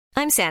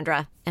I'm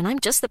Sandra, and I'm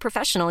just the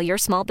professional your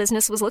small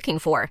business was looking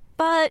for.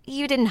 But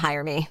you didn't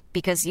hire me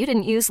because you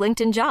didn't use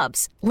LinkedIn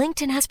Jobs.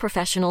 LinkedIn has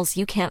professionals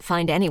you can't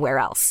find anywhere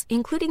else,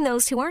 including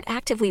those who aren't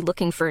actively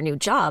looking for a new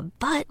job,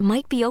 but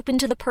might be open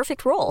to the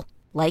perfect role,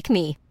 like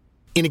me.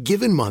 In a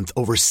given month,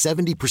 over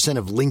 70%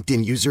 of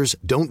LinkedIn users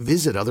don't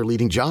visit other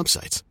leading job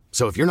sites.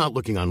 So if you're not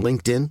looking on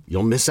LinkedIn,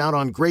 you'll miss out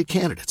on great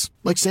candidates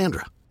like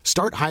Sandra.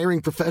 Start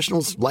hiring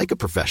professionals like a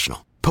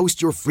professional.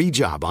 Post your free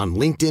job on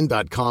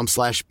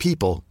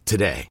linkedin.com/people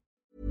today.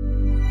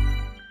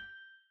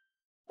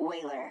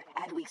 Whaler,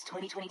 Adweek's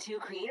 2022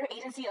 Creator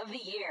Agency of the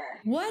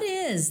Year. What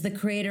is the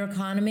creator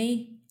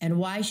economy and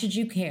why should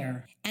you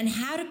care? And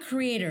how do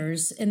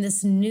creators in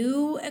this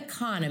new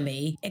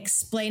economy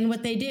explain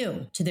what they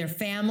do to their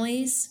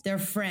families, their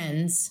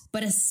friends,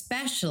 but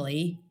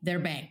especially their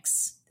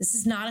banks? This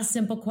is not a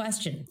simple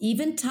question.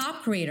 Even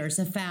top creators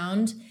have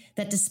found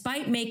that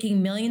despite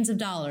making millions of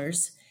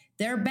dollars,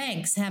 their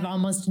banks have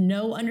almost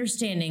no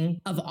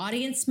understanding of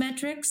audience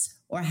metrics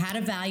or how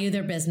to value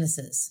their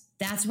businesses.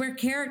 That's where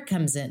Karat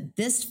comes in.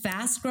 This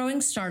fast-growing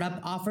startup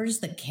offers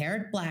the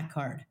Karat Black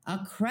Card, a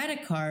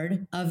credit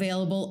card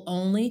available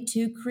only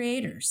to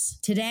creators.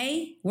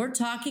 Today, we're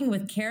talking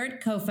with Karat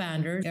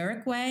co-founder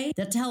Eric Way.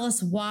 They'll tell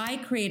us why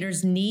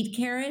creators need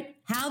Karat,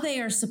 how they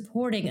are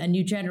supporting a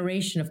new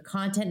generation of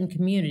content and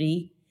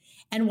community,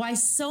 and why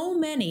so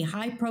many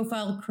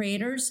high-profile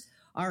creators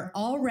are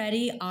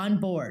already on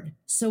board.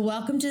 So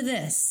welcome to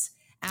this,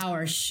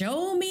 our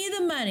Show Me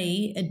the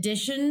Money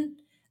edition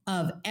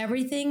of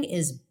Everything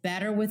is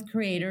Better with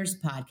Creators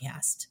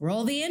podcast.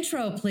 Roll the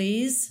intro,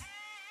 please.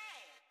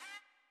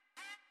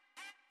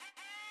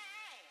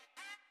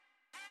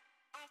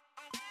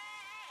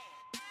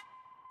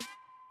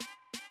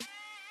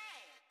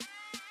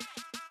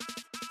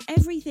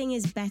 Everything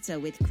is Better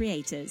with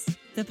Creators,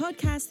 the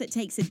podcast that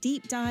takes a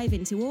deep dive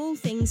into all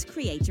things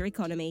creator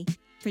economy.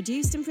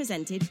 Produced and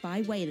presented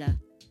by Whaler.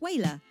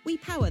 Whaler, we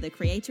power the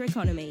creator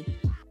economy.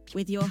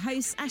 With your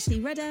hosts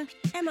Ashley Rudder,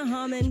 Emma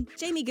Harmon,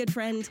 Jamie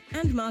Goodfriend,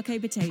 and Marco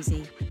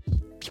Bertozzi.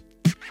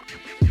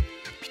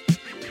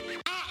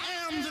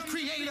 I am the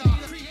creator.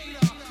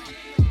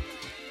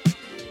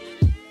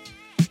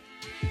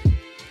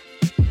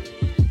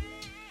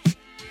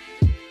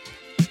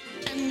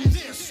 And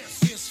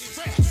this is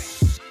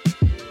fresh.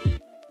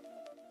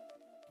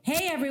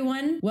 Hey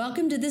everyone,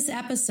 welcome to this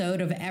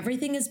episode of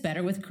Everything is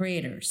Better with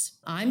Creators.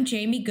 I'm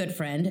Jamie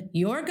Goodfriend,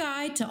 your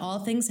guide to all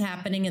things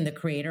happening in the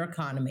creator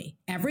economy.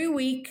 Every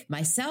week,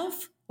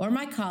 myself or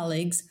my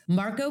colleagues,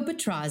 Marco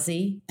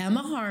Bertozzi,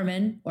 Emma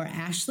Harmon, or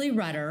Ashley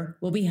Rudder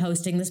will be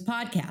hosting this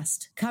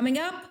podcast. Coming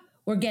up,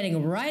 we're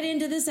getting right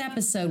into this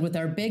episode with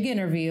our big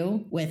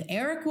interview with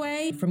Eric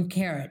Way from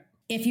Karat.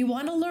 If you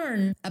want to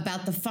learn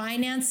about the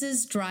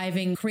finances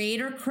driving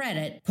creator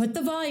credit, put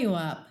the volume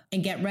up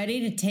and get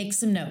ready to take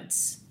some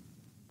notes.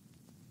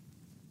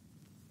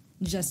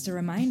 Just a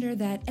reminder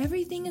that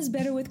Everything is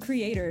Better with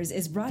Creators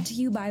is brought to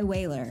you by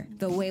Whaler.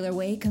 The Whaler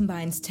Way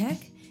combines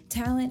tech,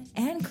 talent,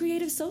 and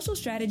creative social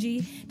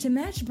strategy to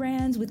match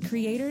brands with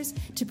creators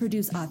to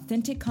produce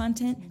authentic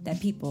content that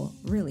people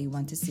really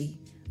want to see.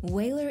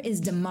 Whaler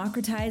is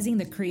democratizing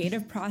the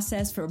creative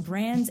process for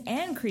brands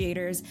and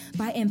creators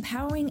by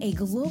empowering a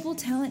global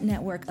talent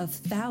network of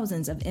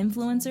thousands of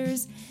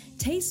influencers,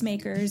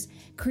 tastemakers,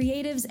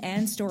 creatives,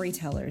 and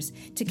storytellers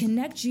to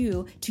connect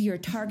you to your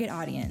target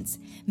audience,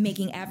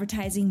 making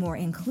advertising more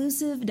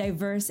inclusive,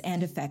 diverse,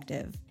 and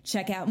effective.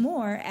 Check out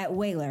more at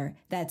Whaler.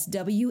 That's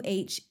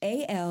WHALAR.com.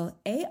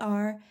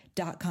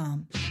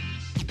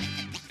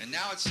 And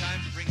now it's time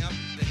to bring up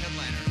the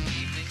headliner of the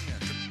evening.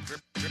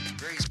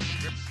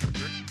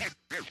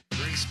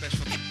 Very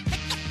special.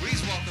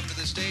 Please welcome to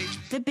the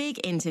stage The Big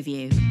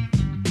Interview.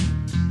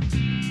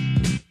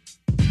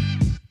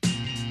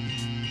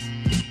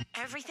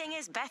 Everything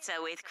is Better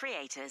with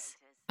Creators.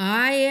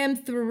 I am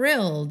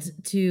thrilled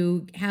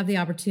to have the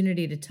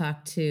opportunity to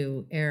talk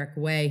to Eric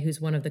Way,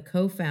 who's one of the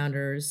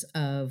co-founders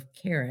of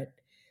Karat,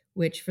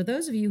 which for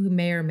those of you who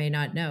may or may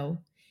not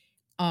know,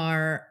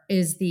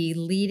 is the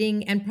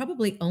leading and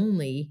probably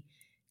only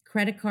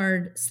credit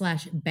card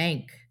 /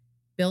 bank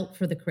built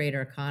for the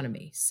creator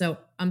economy. So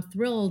I'm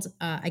thrilled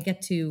I get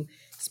to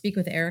speak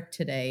with Eric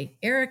today.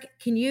 Eric,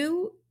 can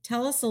you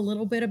tell us a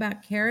little bit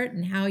about Karat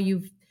and how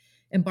you've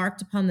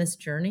embarked upon this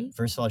journey?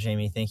 First of all,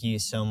 Jamie, thank you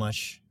so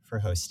much for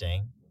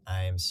hosting.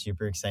 I'm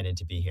super excited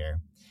to be here.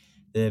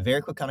 The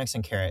very quick context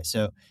on Karat.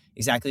 So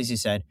exactly as you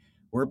said,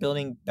 we're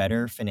building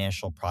better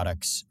financial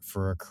products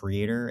for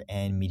creator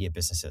and media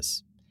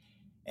businesses.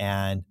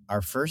 And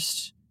our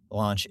first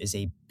launch is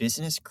a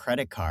business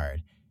credit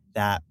card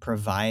that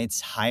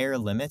provides higher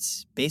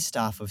limits based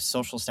off of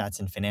social stats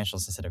and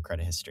financials instead of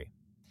credit history.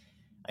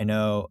 I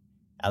know,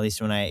 at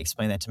least when I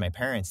explained that to my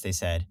parents, they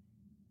said,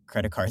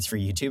 credit cards for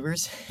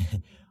YouTubers?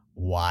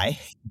 Why?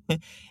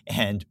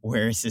 And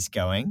where is this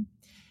going?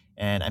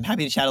 And I'm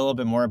happy to chat a little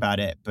bit more about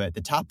it, but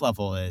the top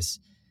level is,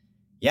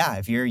 yeah,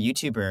 if you're a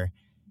YouTuber,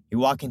 you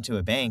walk into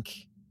a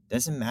bank,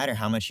 doesn't matter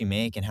how much you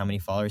make and how many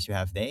followers you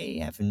have, they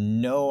have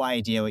no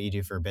idea what you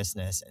do for a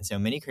business. And so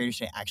many creators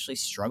today actually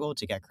struggle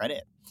to get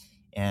credit.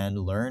 and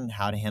learn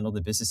how to handle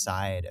the business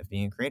side of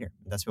being a creator.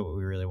 That's what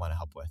we really want to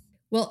help with.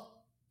 Well,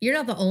 you're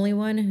not the only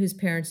one whose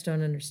parents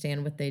don't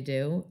understand what they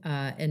do,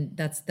 and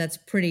that's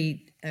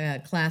pretty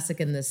classic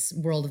in this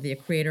world of the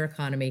creator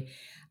economy.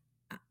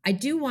 I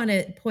do want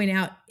to point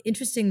out,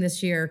 interesting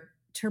this year,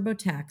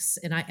 TurboTax,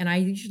 and I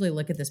usually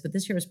look at this, but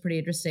this year was pretty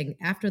interesting.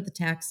 After the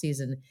tax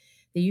season,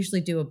 they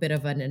usually do a bit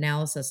of an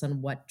analysis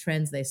on what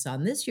trends they saw.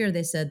 And this year,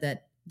 they said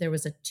that there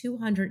was a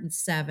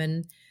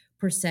 207%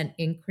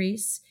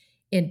 increase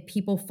in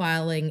people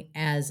filing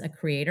as a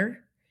creator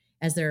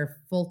as their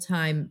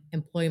full-time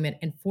employment,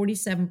 and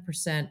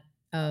 47%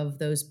 of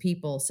those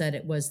people said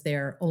it was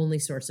their only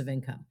source of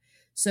income.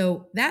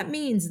 So that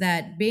means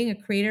that being a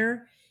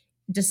creator,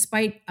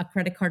 despite a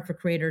credit card for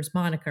creators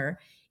moniker,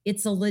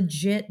 it's a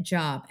legit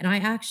job. And I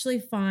actually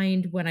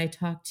find when I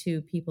talk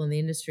to people in the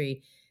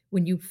industry,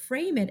 when you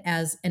frame it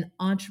as an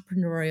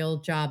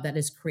entrepreneurial job that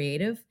is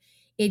creative,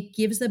 it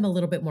gives them a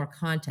little bit more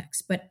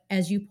context. But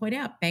as you point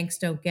out, banks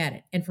don't get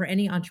it. And for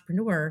any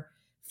entrepreneur,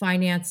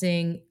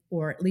 financing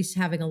or at least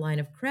having a line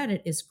of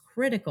credit is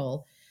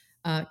critical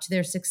to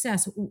their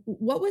success.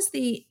 What was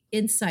the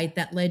insight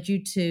that led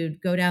you to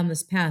go down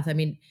this path? I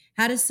mean,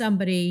 how does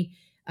somebody,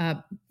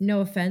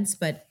 no offense,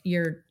 but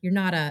you're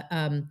not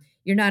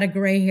a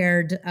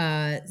gray-haired,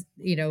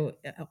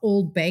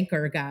 old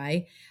banker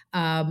guy.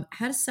 How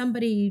does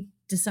somebody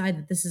decide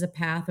that this is a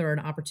path or an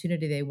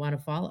opportunity they want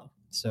to follow?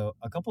 So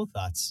a couple of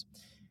thoughts.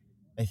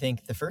 I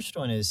think the first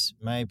one is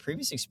my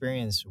previous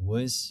experience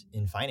was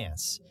in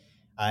finance.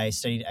 I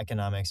studied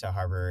economics at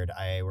Harvard.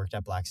 I worked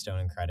at Blackstone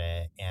and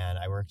Credit, and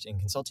I worked in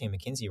consulting at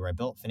McKinsey where I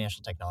built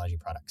financial technology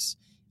products.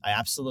 I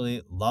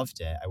absolutely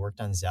loved it. I worked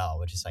on Zelle,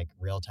 which is like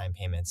real-time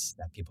payments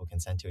that people can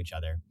send to each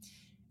other.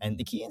 And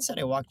the key insight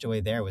I walked away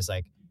there was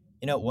like,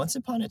 once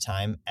upon a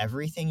time,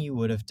 everything you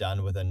would have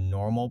done with a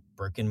normal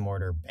brick and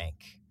mortar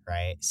bank,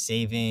 right?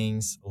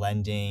 Savings,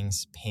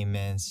 lendings,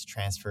 payments,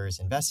 transfers,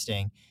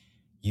 investing,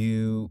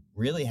 you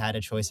really had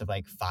a choice of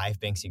like 5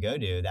 banks you go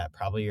to that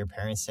probably your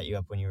parents set you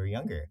up when you were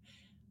younger.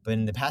 But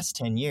in the past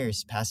 10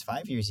 years, past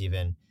 5 years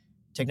even,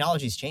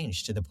 technology's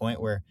changed to the point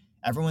where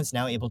everyone's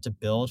now able to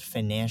build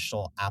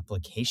financial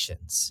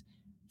applications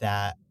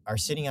that are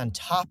sitting on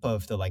top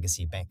of the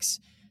legacy banks.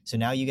 So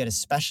now you got to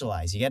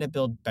specialize. You got to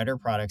build better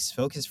products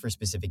focused for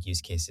specific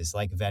use cases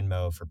like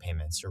Venmo for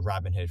payments or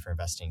Robinhood for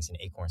investings and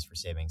Acorns for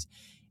savings.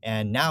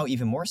 And now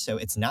even more so,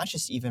 it's not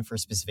just even for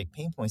specific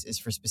pain points, it's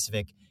for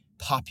specific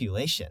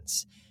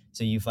populations.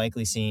 So you've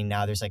likely seen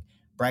now there's like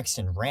Brex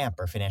and Ramp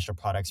are financial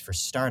products for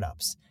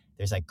startups.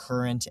 There's like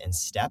Current and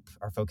Step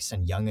are focused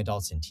on young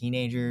adults and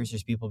teenagers.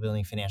 There's people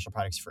building financial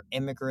products for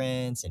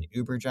immigrants and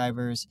Uber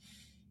drivers.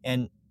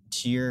 And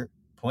to your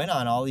point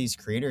on all these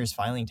creators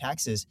filing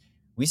taxes,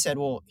 we said,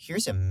 well,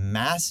 here's a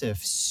massive,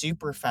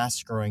 super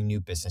fast growing new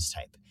business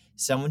type.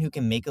 Someone who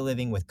can make a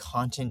living with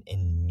content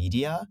and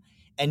media,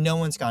 and no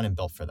one's gone and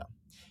built for them.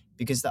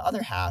 Because the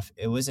other half,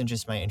 it wasn't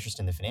just my interest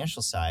in the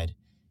financial side.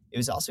 It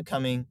was also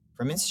coming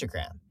from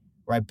Instagram,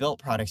 where I built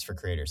products for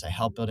creators. I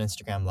helped build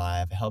Instagram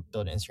Live. I helped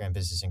build Instagram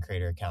business and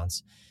creator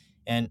accounts.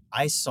 And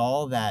I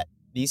saw that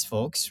these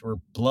folks were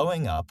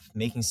blowing up,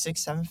 making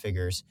 6-7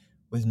 figures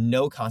with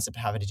no concept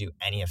of having to do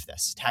any of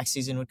this. Tax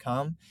season would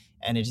come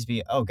and it'd just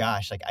be, oh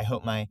gosh, like I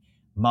hope my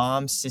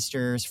mom's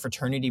sister's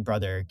fraternity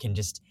brother can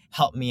just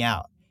help me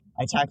out.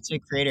 I talked to a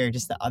creator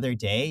just the other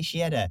day. She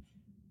had a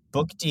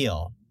book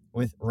deal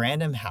with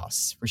Random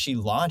House where she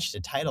launched a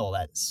title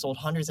that sold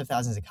hundreds of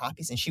thousands of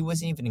copies and she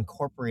wasn't even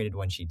incorporated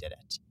when she did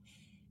it.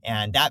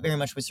 And that very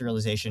much was the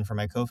realization for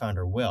my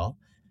co-founder, Will,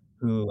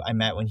 who I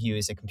met when he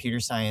was a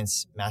computer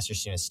science master's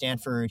student at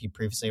Stanford. He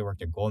previously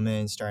worked at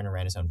Goldman, started and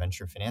ran his own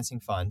venture financing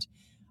fund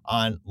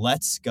on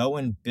let's go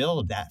and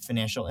build that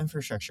financial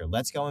infrastructure.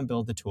 Let's go and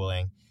build the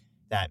tooling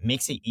that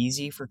makes it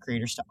easy for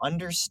creators to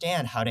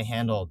understand how to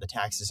handle the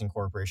taxes and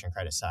corporation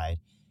credit side.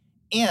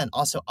 And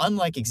also,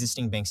 unlike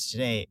existing banks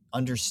today,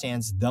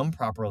 understands them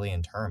properly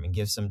in term and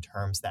gives them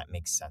terms that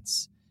make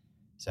sense.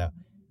 So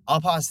I'll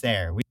pause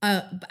there.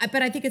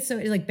 But I think it's so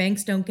like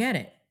banks don't get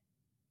it.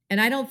 And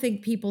I don't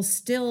think people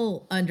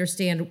still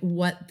understand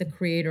what the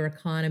creator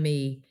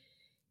economy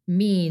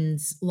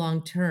means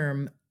long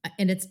term.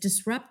 And it's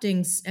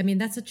disrupting. I mean,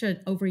 that's such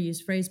an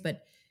overused phrase,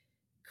 but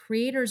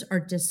creators are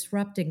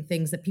disrupting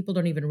things that people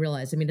don't even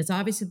realize. I mean, it's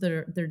obviously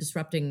they're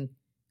disrupting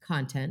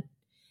content.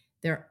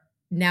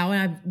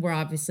 We're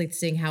obviously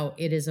seeing how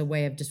it is a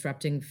way of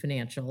disrupting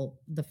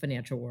the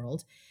financial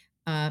world.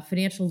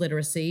 Financial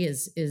literacy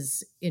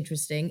is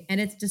interesting,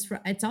 and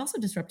it's also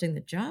disrupting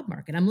the job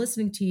market. I'm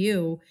listening to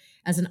you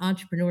as an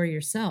entrepreneur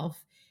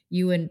yourself.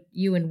 You and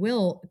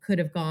Will could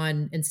have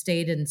gone and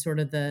stayed in sort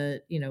of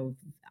the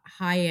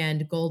high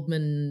end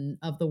Goldman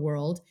of the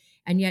world,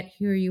 and yet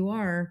here you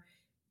are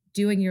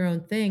doing your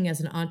own thing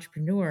as an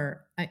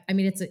entrepreneur. I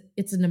mean,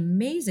 it's an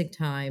amazing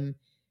time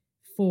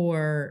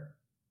for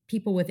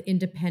people with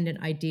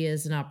independent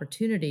ideas and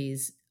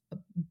opportunities,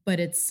 but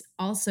it's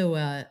also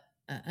a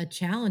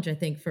challenge, I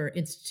think, for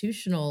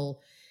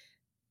institutional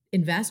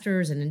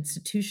investors and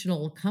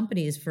institutional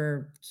companies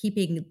for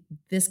keeping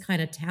this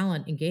kind of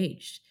talent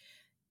engaged.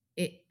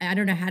 I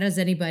don't know, how does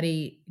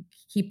anybody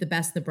keep the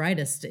best, the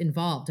brightest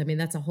involved? I mean,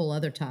 that's a whole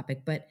other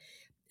topic, but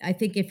I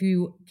think if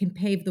you can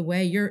pave the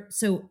way, you're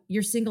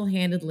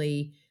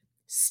single-handedly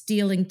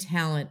stealing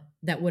talent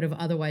that would have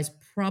otherwise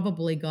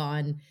probably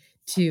gone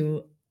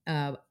to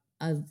sort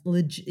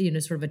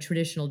of a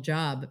traditional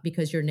job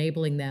because you're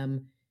enabling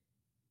them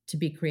to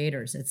be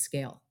creators at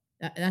scale.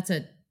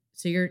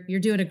 So you're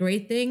doing a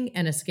great thing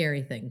and a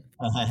scary thing.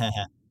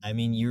 I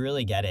mean, you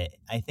really get it.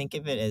 I think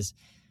of it as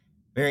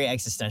very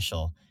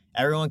existential.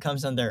 Everyone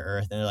comes on their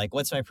earth and they're like,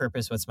 what's my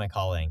purpose? What's my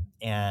calling?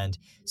 And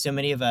so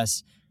many of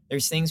us,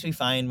 there's things we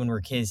find when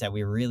we're kids that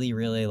we really,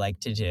 really like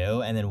to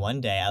do. And then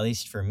one day, at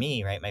least for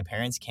me, right, my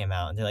parents came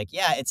out and they're like,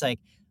 yeah, it's like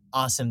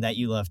awesome that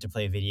you love to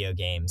play video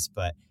games,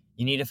 but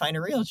you need to find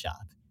a real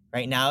job.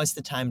 Right now is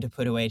the time to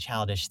put away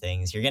childish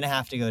things. You're going to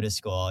have to go to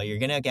school. You're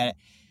going to get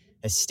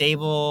a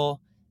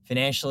stable,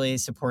 financially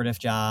supportive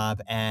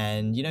job.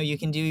 And, you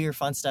can do your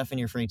fun stuff in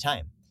your free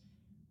time.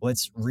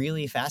 What's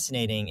really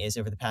fascinating is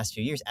over the past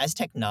few years, as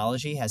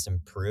technology has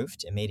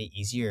improved and made it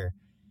easier,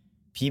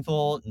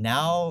 people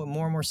now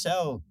more and more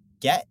so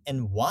get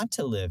and want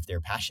to live their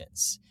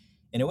passions.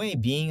 In a way,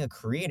 being a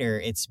creator,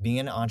 it's being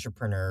an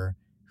entrepreneur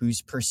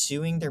who's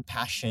pursuing their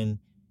passion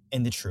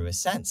in the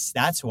truest sense.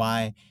 That's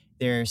why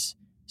there's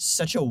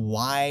such a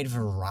wide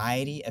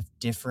variety of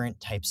different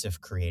types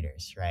of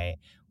creators, right?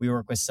 We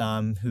work with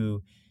some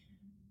who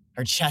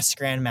are chess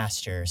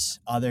grandmasters,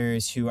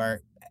 others who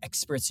are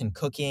experts in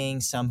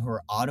cooking, some who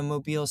are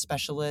automobile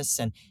specialists.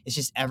 And it's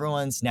just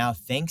everyone's now,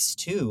 thanks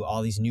to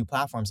all these new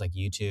platforms like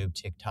YouTube,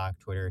 TikTok,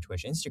 Twitter,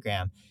 Twitch,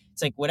 Instagram,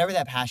 it's like whatever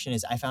that passion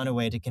is, I found a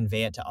way to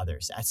convey it to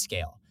others at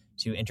scale,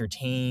 to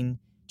entertain,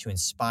 to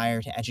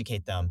inspire, to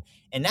educate them.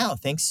 And now,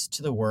 thanks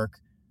to the work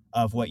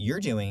of what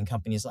you're doing in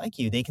companies like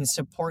you, they can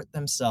support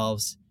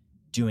themselves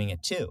doing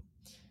it too.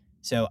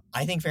 So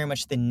I think very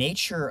much the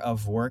nature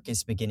of work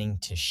is beginning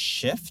to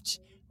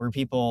shift, where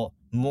people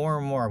more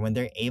and more, when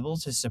they're able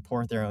to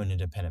support their own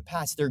independent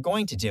paths, they're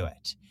going to do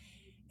it.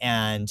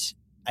 And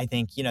I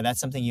think, that's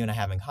something you and I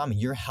have in common.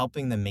 You're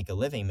helping them make a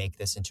living, make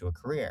this into a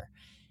career.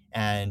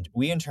 And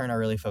we in turn are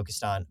really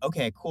focused on,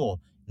 okay, cool.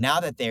 Now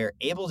that they're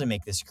able to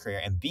make this career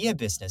and be a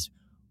business,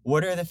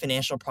 what are the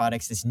financial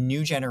products this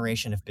new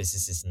generation of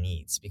businesses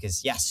needs?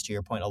 Because yes, to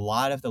your point, a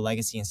lot of the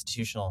legacy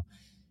institutional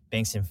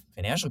banks and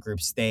financial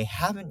groups, they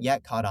haven't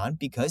yet caught on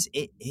because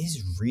it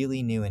is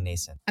really new and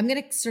nascent. I'm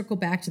going to circle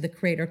back to the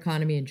creator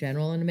economy in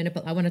general in a minute,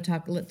 but I want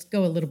to let's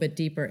go a little bit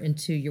deeper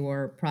into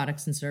your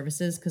products and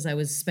services, because I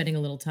was spending a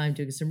little time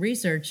doing some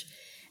research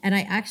and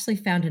I actually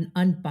found an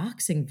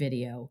unboxing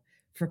video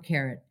for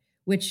Karat,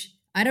 which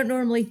I don't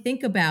normally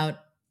think about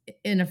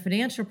in a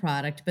financial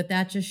product, but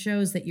that just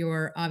shows that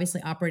you're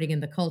obviously operating in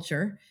the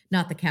culture,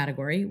 not the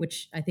category,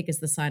 which I think is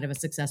the sign of a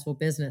successful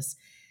business.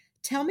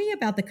 Tell me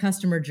about the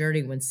customer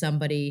journey when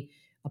somebody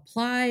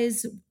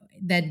applies,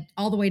 then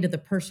all the way to the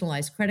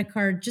personalized credit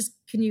card. Just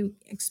can you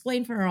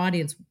explain for our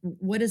audience,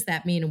 what does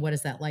that mean and what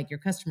is that like? Your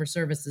customer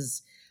service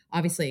is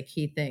obviously a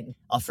key thing.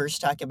 I'll first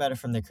talk about it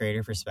from the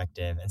creator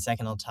perspective. And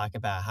second, I'll talk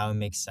about how it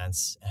makes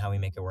sense and how we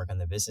make it work on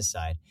the business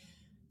side.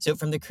 So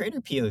from the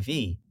creator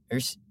POV,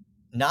 there's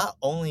not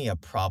only a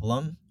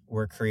problem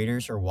where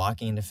creators are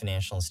walking into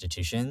financial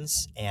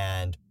institutions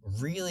and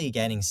really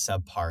getting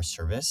subpar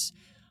service.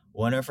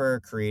 One of our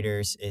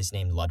creators is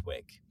named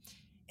Ludwig,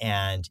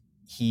 and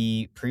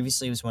he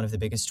previously was one of the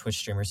biggest Twitch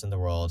streamers in the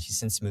world. He's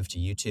since moved to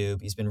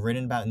YouTube. He's been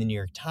written about in the New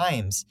York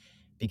Times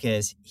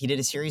because he did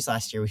a series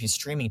last year where he was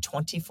streaming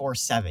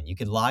 24/7. You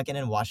could log in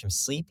and watch him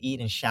sleep, eat,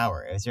 and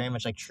shower. It was very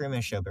much like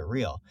Truman Show, but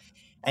real.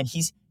 And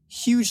he's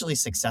hugely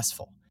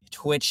successful.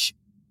 Twitch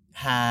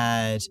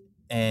had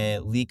a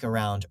leak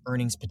around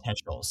earnings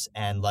potentials,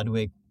 and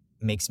Ludwig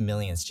makes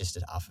millions just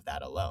off of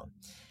that alone.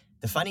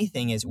 The funny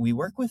thing is we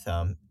work with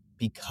him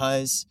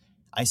because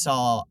I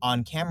saw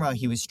on camera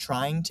he was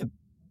trying to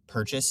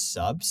purchase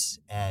subs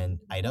and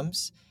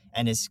items,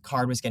 and his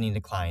card was getting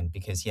declined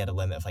because he had a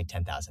limit of like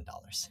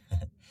 $10,000.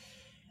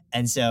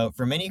 And so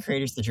for many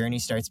creators, the journey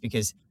starts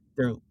because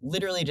they're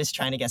literally just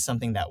trying to get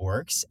something that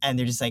works. And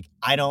they're just like,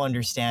 I don't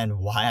understand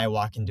why I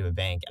walk into a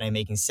bank and I'm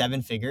making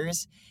 7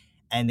 figures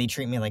and they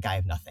treat me like I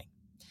have nothing.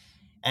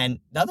 And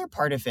the other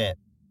part of it,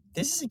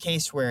 this is a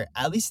case where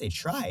at least they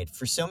tried.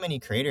 For so many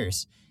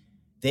creators,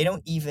 they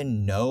don't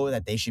even know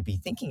that they should be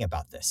thinking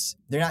about this.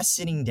 They're not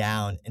sitting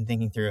down and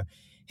thinking through,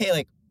 hey,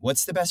 like,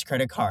 what's the best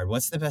credit card?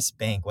 What's the best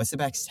bank? What's the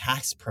best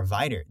tax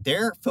provider?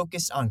 They're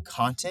focused on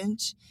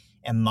content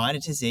and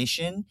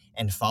monetization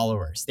and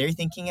followers. They're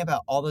thinking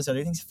about all those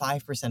other things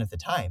 5% of the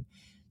time.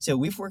 So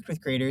we've worked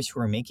with creators who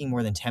are making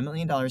more than $10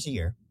 million a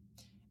year,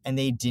 and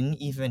they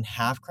didn't even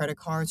have credit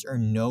cards or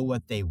know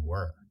what they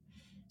were.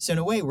 So in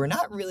a way, we're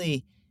not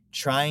really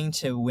trying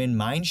to win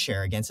mind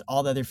share against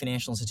all the other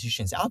financial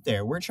institutions out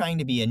there. We're trying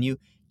to be a new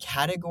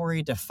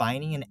category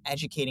defining and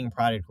educating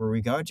product where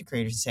we go out to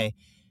creators and say,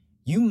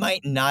 you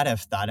might not have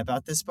thought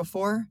about this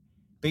before,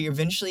 but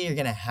eventually you're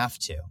going to have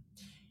to.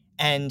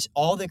 And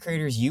all the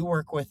creators you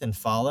work with and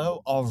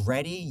follow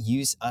already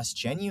use us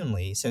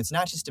genuinely. So it's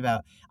not just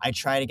about, I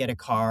try to get a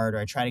card or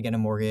I try to get a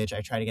mortgage,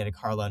 I try to get a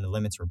car loan, the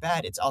limits were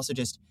bad. It's also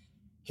just,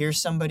 here's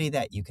somebody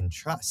that you can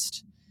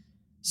trust.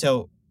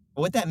 So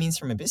what that means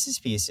from a business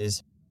piece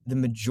is the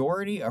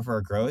majority of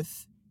our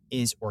growth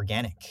is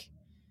organic.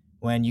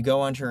 When you go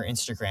onto our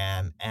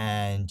Instagram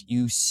and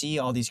you see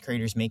all these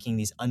creators making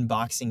these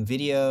unboxing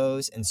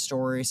videos and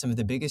stories, some of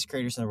the biggest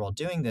creators in the world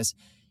doing this,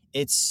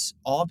 it's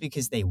all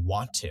because they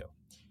want to,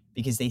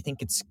 because they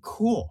think it's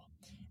cool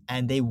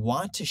and they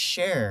want to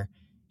share,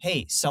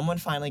 hey, someone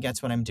finally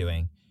gets what I'm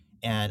doing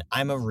and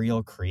I'm a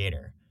real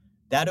creator.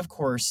 That, of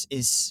course,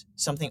 is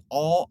something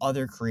all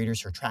other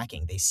creators are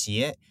tracking. They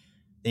see it.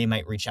 They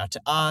might reach out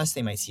to us.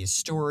 They might see a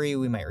story.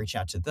 We might reach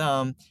out to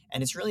them.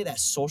 And it's really that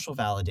social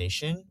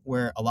validation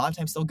where a lot of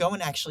times they'll go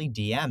and actually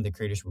DM the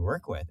creators we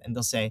work with. And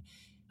they'll say,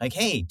 like,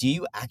 hey, do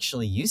you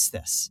actually use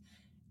this?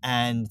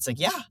 And it's like,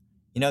 yeah,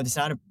 it's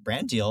not a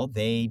brand deal.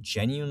 They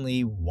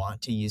genuinely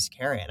want to use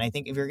Karat. And I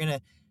think if you're going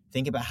to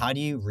think about how do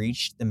you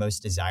reach the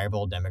most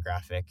desirable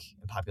demographic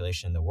and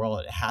population in the world,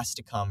 it has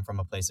to come from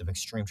a place of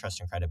extreme trust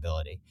and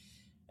credibility.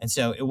 And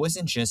so it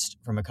wasn't just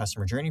from a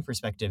customer journey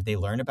perspective, they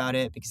learn about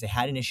it because they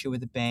had an issue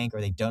with the bank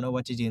or they don't know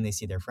what to do and they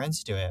see their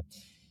friends do it.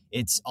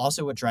 It's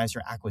also what drives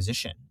our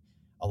acquisition.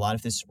 A lot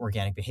of this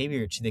organic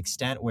behavior, to the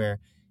extent where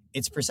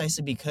it's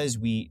precisely because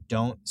we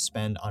don't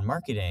spend on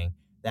marketing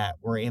that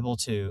we're able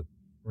to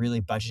really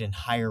budget in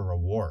higher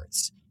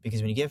rewards.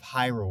 Because when you give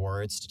high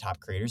rewards to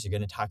top creators, they're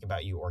going to talk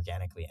about you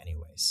organically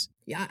anyways.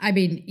 Yeah, I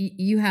mean,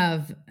 you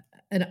have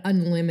an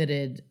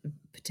unlimited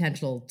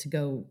potential to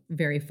go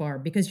very far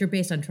because you're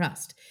based on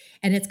trust.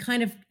 And it's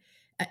kind of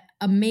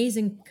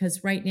amazing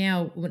because right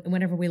now,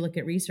 whenever we look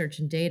at research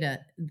and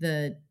data,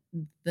 the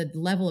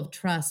level of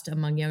trust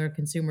among younger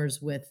consumers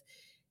with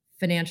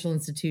financial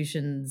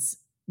institutions,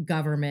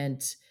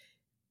 government,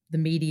 the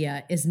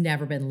media has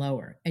never been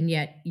lower. And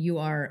yet you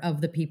are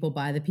of the people,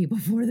 by the people,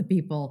 for the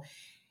people.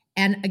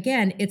 And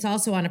again, it's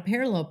also on a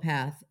parallel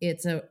path.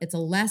 It's a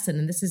lesson,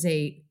 and this is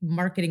a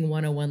marketing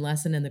 101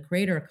 lesson in the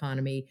creator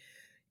economy.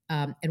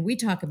 And we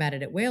talk about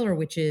it at Whaler,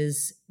 which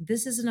is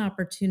this is an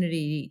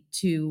opportunity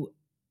to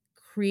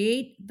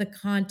create the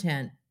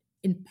content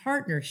in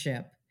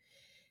partnership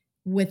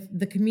with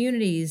the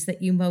communities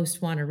that you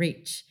most want to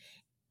reach.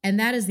 And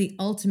that is the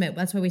ultimate,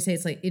 that's why we say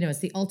it's like, it's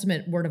the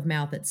ultimate word of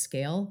mouth at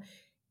scale.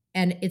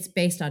 And it's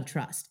based on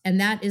trust. And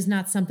that is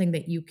not something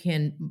that you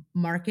can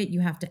market. You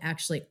have to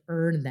actually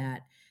earn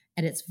that.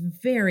 And it's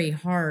very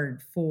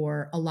hard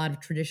for a lot of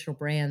traditional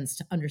brands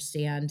to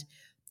understand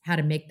how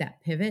to make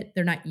that pivot.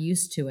 They're not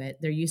used to it.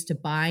 They're used to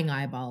buying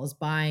eyeballs,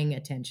 buying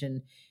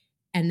attention.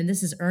 And then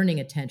this is earning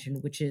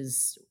attention,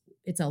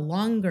 it's a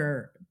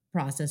longer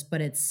process,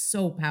 but it's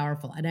so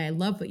powerful. And I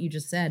love what you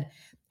just said.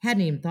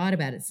 Hadn't even thought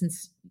about it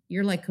since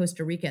you're like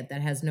Costa Rica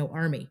that has no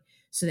army,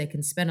 so they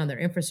can spend on their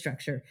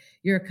infrastructure.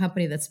 You're a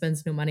company that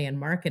spends no money on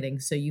marketing,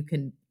 so you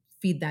can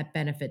feed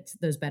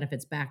those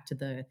benefits back to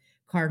the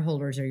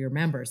cardholders or your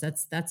members.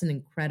 That's an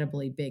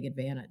incredibly big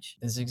advantage.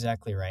 This is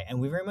exactly right. And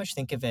we very much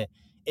think of it,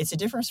 it's a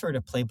different sort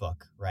of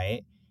playbook,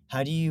 right?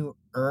 How do you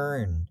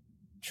earn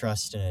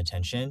trust and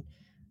attention?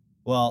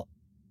 Well,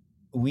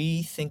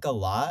 we think a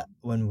lot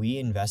when we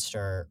invest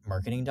our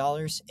marketing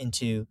dollars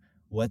into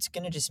what's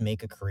going to just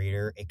make a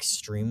creator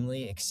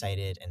extremely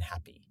excited and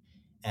happy.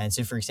 And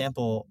so, for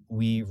example,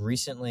 we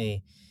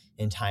recently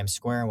in Times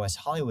Square in West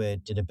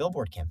Hollywood did a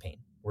billboard campaign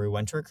where we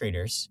went to our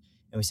creators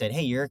and we said,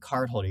 hey, you're a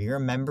card holder, you're a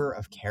member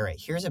of Karat.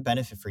 Here's a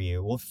benefit for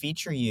you. We'll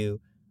feature you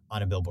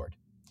on a billboard.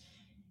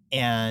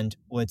 And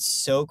what's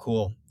so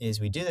cool is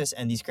we do this,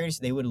 and these creators,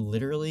 they would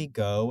literally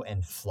go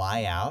and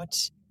fly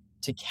out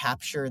to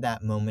capture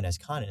that moment as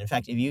content. In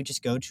fact, if you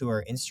just go to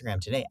our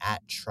Instagram today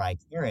at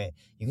 @TryKarat,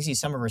 you can see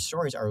some of our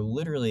stories are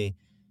literally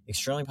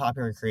extremely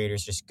popular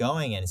creators just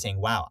going and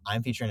saying, wow,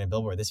 I'm featuring a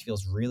billboard. This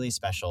feels really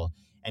special,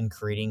 and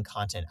creating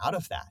content out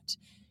of that.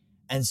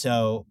 And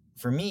so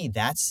for me,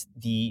 that's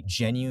the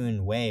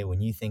genuine way when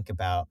you think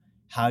about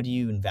how do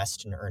you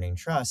invest in earning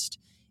trust.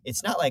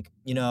 It's not like,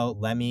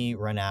 let me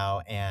run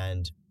out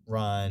and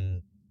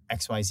run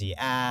XYZ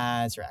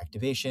ads or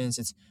activations.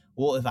 It's,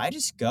 well, if I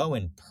just go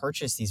and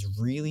purchase these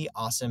really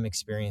awesome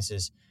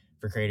experiences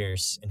for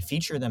creators and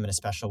feature them in a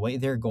special way,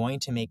 they're going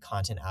to make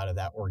content out of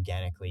that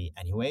organically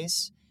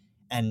anyways.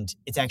 And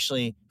it's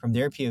actually, from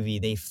their POV,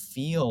 they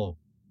feel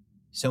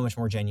so much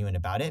more genuine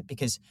about it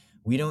because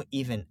we don't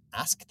even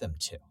ask them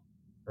to,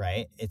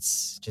 right?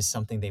 It's just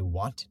something they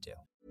want to do.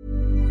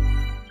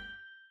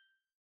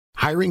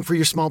 Hiring for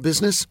your small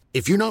business?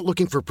 If you're not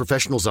looking for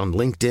professionals on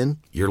LinkedIn,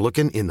 you're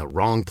looking in the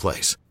wrong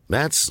place.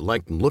 That's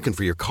like looking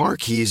for your car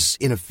keys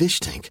in a fish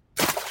tank.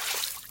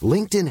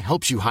 LinkedIn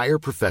helps you hire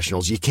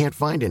professionals you can't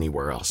find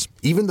anywhere else,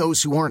 even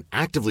those who aren't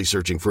actively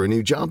searching for a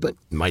new job but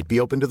might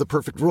be open to the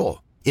perfect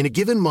role. In a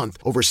given month,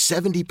 over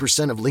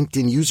 70% of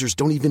LinkedIn users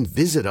don't even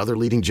visit other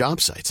leading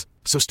job sites.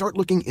 So start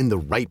looking in the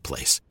right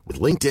place.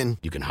 With LinkedIn,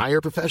 you can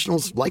hire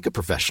professionals like a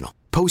professional.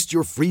 Post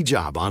your free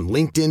job on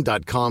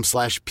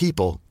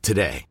linkedin.com/people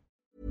today.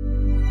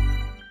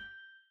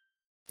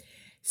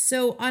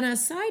 So, on a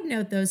side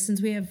note, though,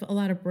 since we have a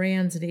lot of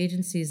brands and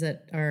agencies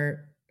that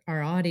are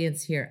our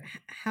audience here,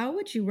 how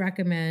would you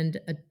recommend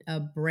a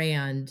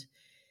brand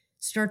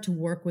start to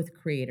work with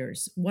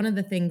creators? One of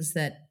the things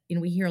that,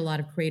 we hear a lot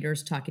of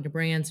creators talking to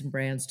brands and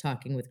brands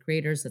talking with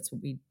creators. That's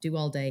what we do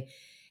all day.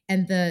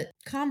 And the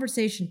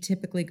conversation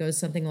typically goes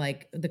something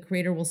like the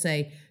creator will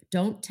say,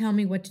 "Don't tell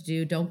me what to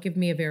do. Don't give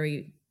me a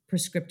very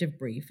prescriptive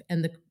brief."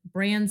 And the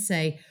brands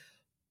say,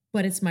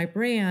 "But it's my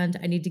brand.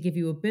 I need to give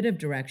you a bit of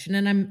direction."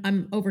 And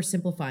I'm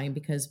oversimplifying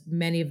because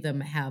many of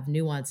them have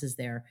nuances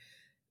there.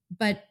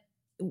 But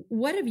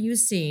what have you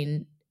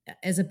seen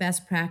as a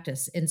best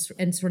practice in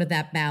sort of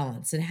that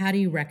balance? And how do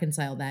you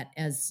reconcile that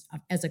as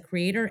a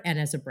creator and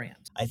as a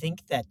brand? I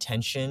think that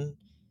tension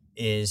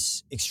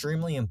is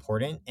extremely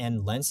important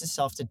and lends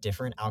itself to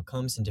different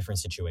outcomes in different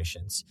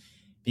situations.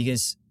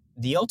 Because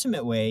the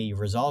ultimate way you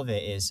resolve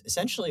it is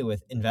essentially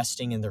with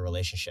investing in the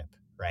relationship,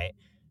 right?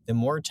 The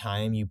more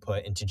time you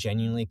put into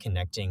genuinely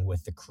connecting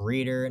with the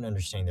creator and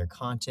understanding their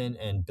content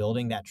and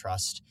building that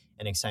trust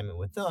and excitement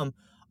with them,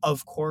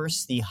 of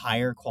course, the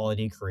higher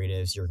quality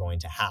creatives you're going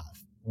to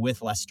have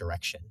with less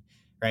direction,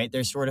 right?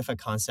 There's sort of a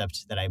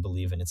concept that I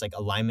believe in. It's like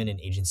alignment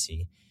and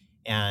agency.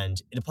 And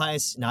it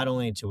applies not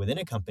only to within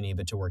a company,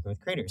 but to working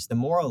with creators. The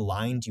more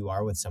aligned you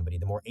are with somebody,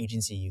 the more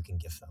agency you can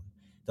give them.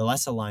 The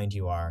less aligned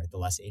you are, the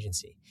less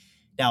agency.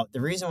 Now,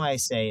 the reason why I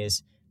say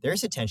is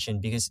there's a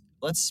tension because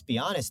let's be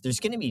honest,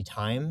 there's going to be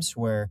times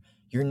where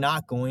you're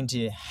not going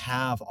to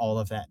have all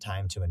of that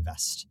time to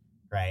invest,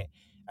 right?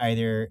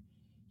 Either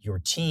your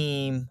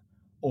team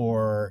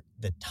or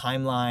the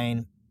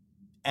timeline.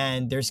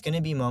 And there's going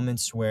to be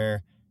moments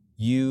where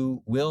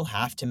you will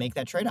have to make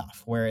that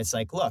trade-off where it's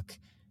like, look,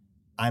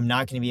 I'm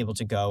not going to be able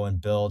to go and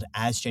build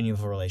as genuine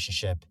of a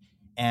relationship.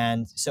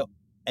 And so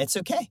it's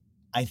okay.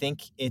 I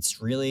think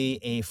it's really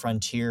a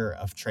frontier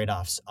of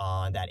trade-offs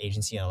on that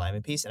agency and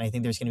alignment piece. And I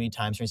think there's going to be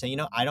times where you say,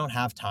 I don't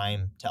have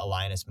time to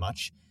align as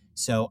much.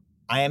 So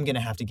I am going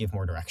to have to give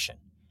more direction.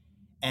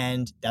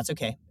 And that's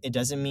okay. It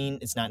doesn't mean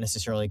it's not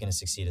necessarily going to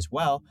succeed as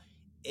well.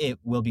 It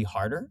will be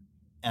harder.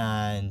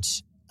 And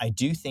I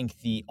do think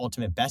the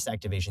ultimate best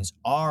activations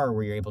are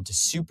where you're able to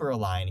super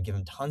align and give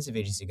them tons of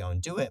agency to go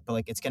and do it.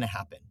 But it's going to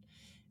happen.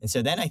 And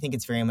so then I think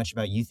it's very much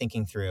about you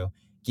thinking through,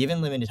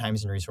 given limited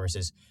times and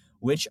resources,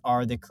 which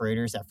are the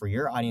creators that for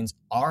your audience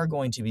are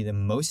going to be the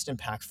most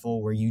impactful,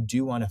 where you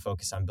do want to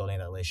focus on building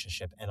that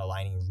relationship and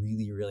aligning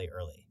really, really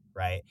early,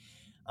 right?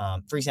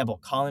 For example,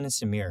 Colin and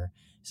Samir,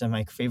 some of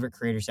my favorite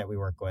creators that we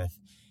work with,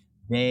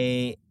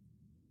 they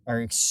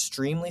are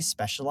extremely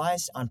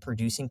specialized on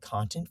producing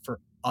content for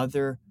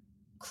other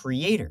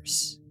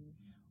creators.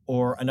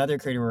 Or another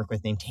creator we work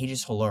with named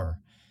Tejas Halur,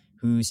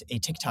 who's a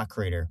TikTok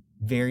creator,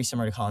 very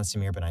similar to Colin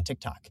Samir, but on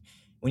TikTok.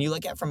 When you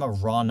look at from a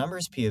raw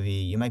numbers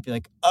POV, you might be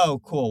like,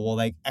 oh, cool.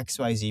 Well,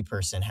 XYZ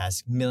person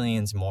has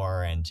millions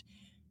more. And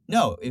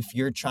no, if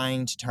you're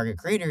trying to target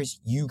creators,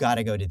 you got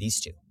to go to these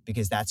two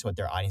because that's what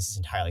their audience is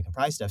entirely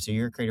comprised of. So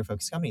you're a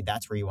creator-focused company.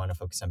 That's where you want to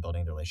focus on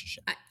building the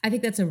relationship. I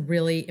think that's a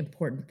really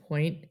important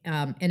point.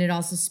 And it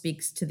also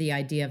speaks to the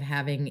idea of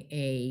having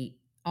a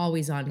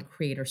always-on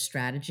creator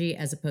strategy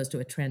as opposed to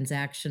a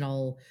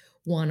transactional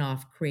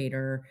one-off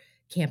creator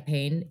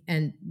campaign.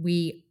 And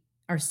we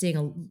are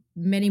seeing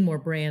many more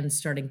brands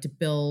starting to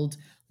build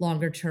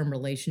longer-term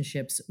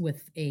relationships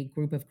with a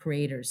group of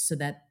creators so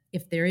that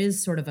if there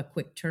is sort of a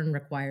quick turn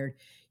required,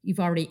 you've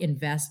already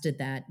invested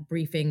that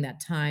briefing, that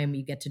time,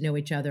 you get to know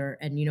each other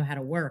and you know how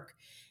to work.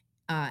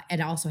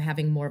 And also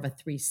having more of a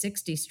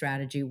 360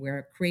 strategy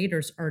where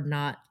creators are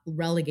not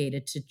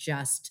relegated to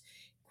just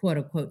quote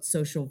unquote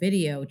social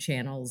video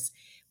channels.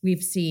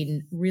 We've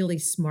seen really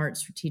smart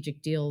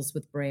strategic deals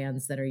with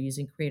brands that are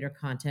using creator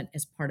content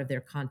as part of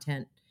their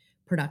content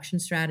production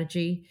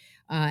strategy,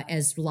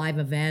 as live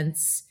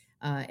events,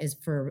 as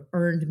for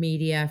earned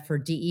media, for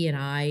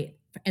DE&I,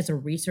 as a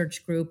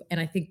research group. And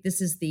I think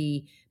this is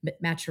the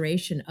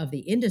maturation of the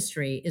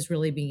industry, is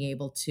really being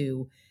able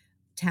to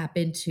tap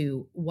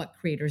into what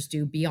creators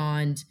do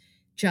beyond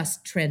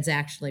just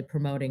transactionally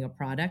promoting a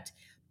product.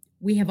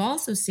 We have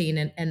also seen,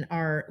 and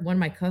one of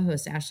my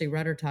co-hosts, Ashley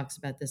Rutter, talks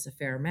about this a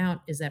fair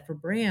amount, is that for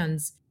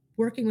brands,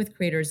 working with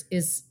creators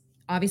is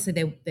obviously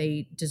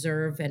they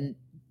deserve and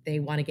they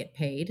want to get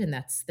paid, and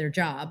that's their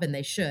job, and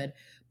they should.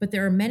 But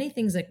there are many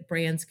things that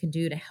brands can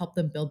do to help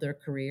them build their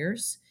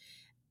careers.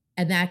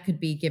 And that could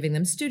be giving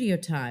them studio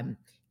time,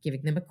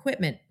 giving them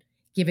equipment,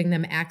 giving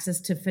them access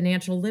to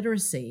financial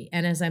literacy.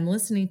 And as I'm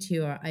listening to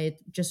you,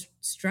 it just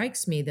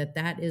strikes me that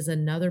that is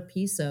another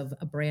piece of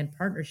a brand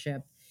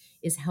partnership,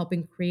 is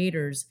helping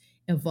creators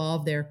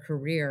evolve their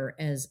career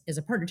as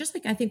a partner. Just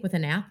like I think with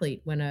an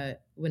athlete, when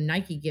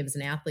Nike gives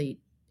an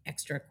athlete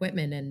extra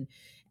equipment and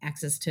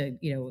access to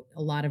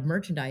a lot of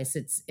merchandise,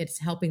 it's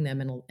helping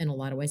them in a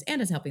lot of ways, and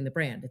it's helping the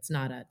brand. It's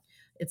not a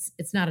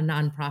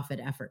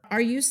nonprofit effort. Are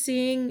you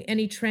seeing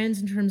any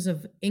trends in terms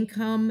of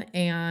income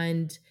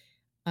and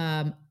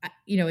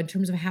in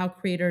terms of how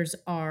creators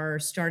are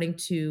starting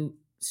to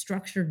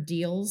structure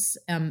deals?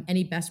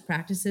 Any best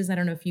practices? I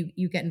don't know if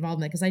you get involved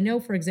in that, because I know,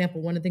 for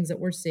example, one of the things that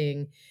we're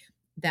seeing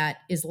that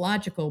is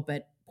logical,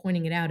 but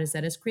pointing it out, is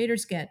that as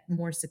creators get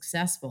more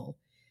successful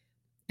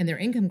and their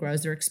income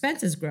grows, their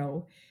expenses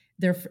grow.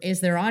 As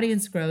their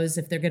audience grows,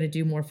 if they're going to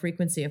do more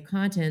frequency of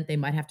content, they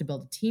might have to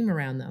build a team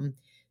around them.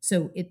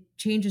 So it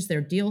changes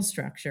their deal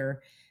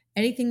structure.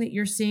 Anything that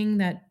you're seeing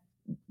that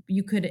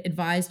you could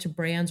advise to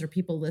brands or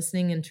people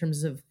listening in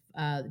terms of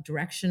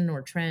direction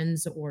or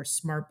trends or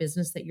smart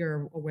business that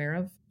you're aware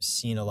of?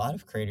 Seen a lot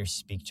of creators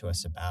speak to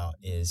us about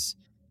is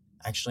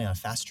actually on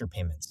faster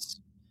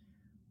payments,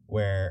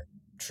 where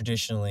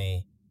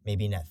traditionally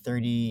maybe net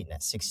 30,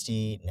 net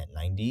 60, net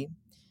 90.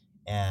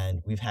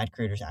 And we've had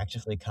creators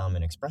actively come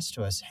and express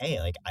to us, hey,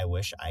 like, I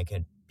wish I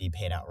could be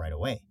paid out right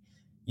away,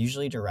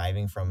 usually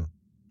deriving from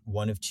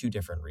one of two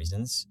different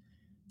reasons.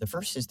 The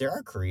first is there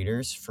are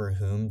creators for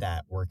whom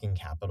that working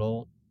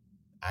capital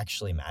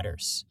actually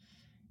matters.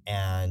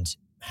 And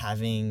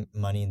having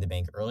money in the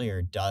bank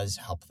earlier does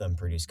help them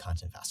produce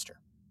content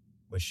faster,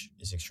 which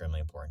is extremely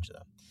important to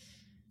them.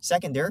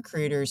 Second, there are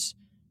creators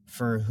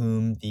for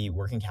whom the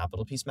working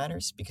capital piece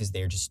matters because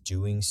they're just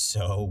doing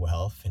so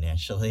well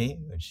financially,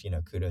 which,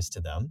 kudos to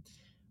them.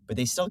 But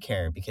they still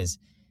care because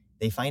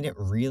they find it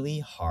really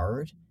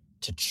hard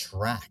to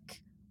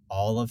track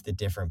all of the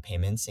different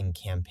payments and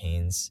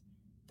campaigns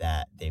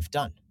that they've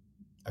done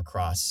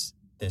across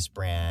this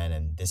brand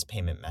and this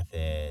payment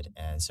method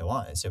and so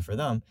on. And so for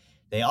them,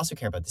 they also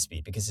care about the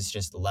speed because it's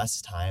just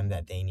less time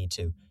that they need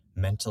to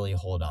mentally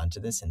hold on to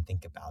this and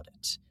think about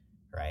it,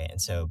 right?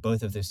 And so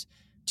both of those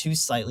two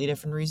slightly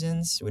different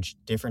reasons, which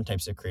different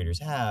types of creators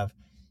have,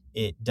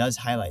 it does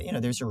highlight,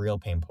 there's a real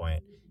pain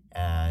point.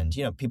 And,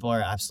 people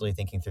are absolutely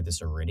thinking through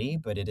this already,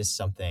 but it is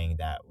something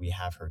that we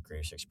have heard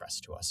creators express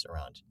to us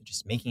around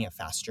just making it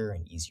faster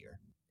and easier.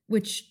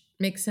 Which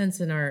makes sense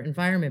in our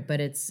environment,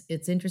 but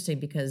it's interesting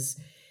because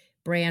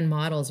brand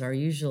models are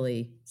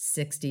usually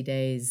 60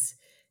 days,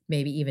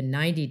 maybe even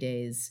 90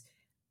 days.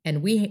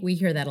 And we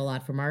hear that a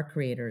lot from our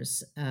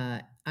creators.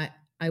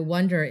 I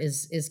wonder,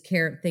 is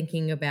Karat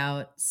thinking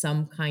about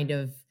some kind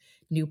of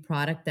new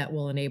product that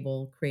will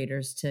enable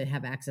creators to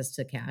have access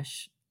to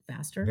cash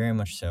faster? Very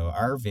much so.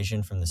 Our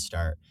vision from the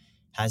start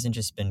hasn't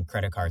just been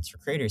credit cards for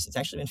creators. It's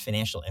actually been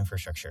financial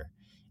infrastructure.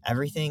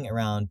 Everything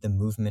around the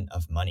movement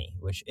of money,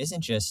 which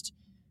isn't just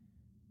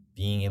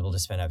being able to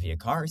spend out via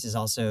cards, is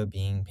also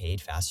being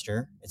paid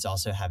faster. It's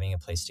also having a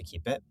place to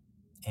keep it.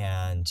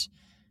 And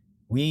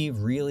we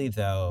really,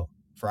 though,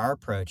 for our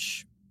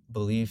approach,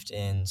 believed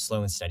in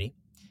slow and steady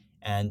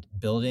and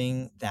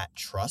building that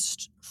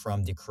trust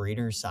from the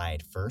creator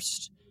side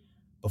first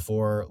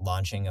before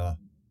launching a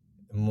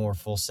more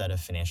full set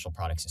of financial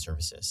products and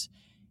services.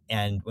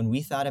 And when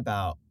we thought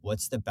about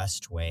what's the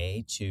best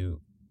way to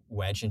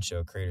wedge into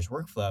a creator's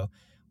workflow,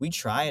 we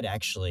tried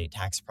actually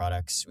tax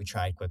products, we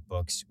tried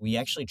QuickBooks, we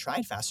actually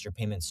tried faster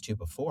payments too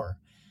before,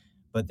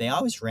 but they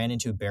always ran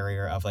into a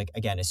barrier of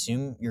again,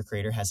 assume your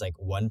creator has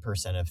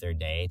 1% of their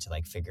day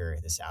to figure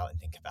this out and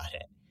think about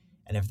it.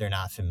 And if they're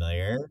not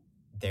familiar,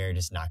 they're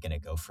just not going to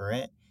go for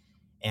it.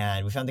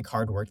 And we found the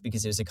card worked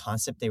because it was a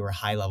concept they were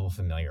high level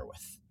familiar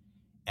with.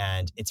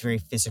 And it's very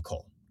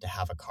physical to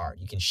have a card.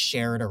 You can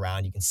share it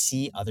around, you can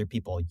see other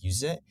people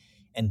use it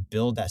and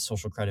build that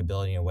social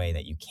credibility in a way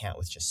that you can't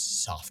with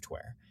just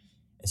software.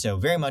 And so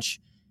very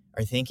much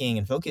our thinking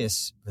and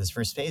focus for this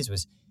first phase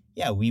was,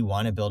 we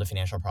want to build a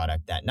financial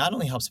product that not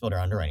only helps build our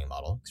underwriting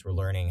model, because we're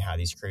learning how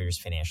these creators'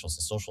 financials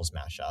and socials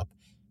match up,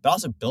 but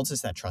also builds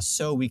us that trust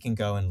so we can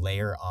go and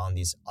layer on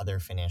these other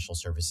financial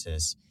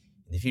services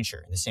in the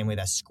future. In the same way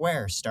that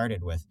Square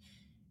started with,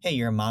 hey,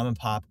 you're a mom and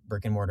pop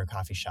brick and mortar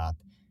coffee shop.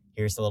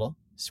 Here's the little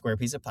square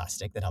piece of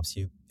plastic that helps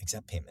you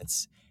accept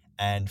payments.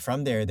 And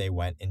from there, they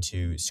went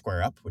into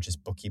Square Up, which is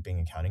bookkeeping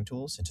and accounting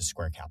tools, into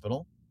Square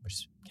Capital, which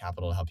is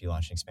capital to help you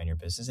launch and expand your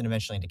business, and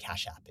eventually into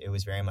Cash App. It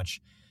was very much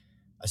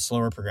a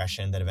slower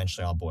progression that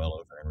eventually all boiled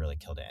over and really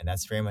killed it. And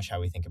that's very much how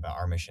we think about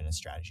our mission and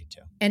strategy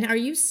too. And are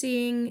you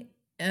seeing,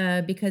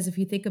 because if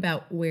you think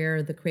about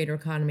where the creator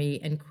economy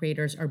and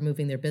creators are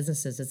moving their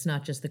businesses, it's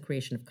not just the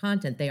creation of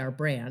content. They are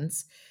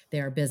brands, they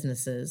are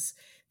businesses,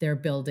 they're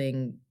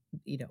building,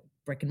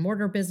 brick and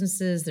mortar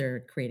businesses,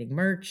 they're creating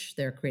merch,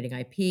 they're creating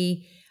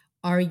IP.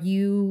 Are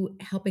you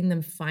helping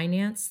them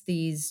finance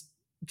these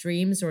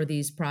dreams or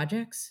these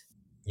projects?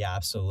 Yeah,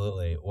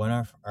 absolutely. One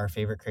of our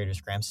favorite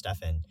creators, Graham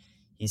Stephan,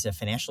 he's a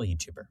financial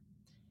YouTuber.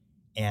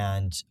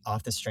 And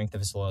off the strength of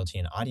his loyalty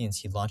and audience,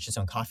 he launched his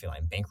own coffee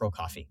line, Bankroll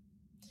Coffee.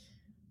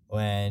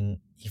 When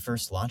he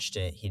first launched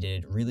it, he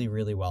did really,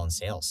 really well in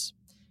sales.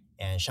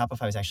 And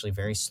Shopify was actually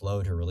very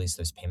slow to release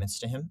those payments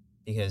to him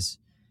because,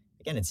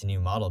 again, it's a new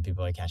model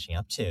people are catching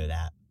up to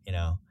that,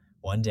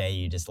 one day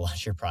you just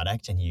launch your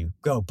product and you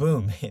go,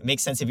 boom, it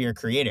makes sense if you're a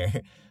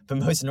creator. But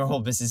most normal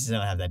businesses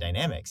don't have that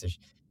dynamic. So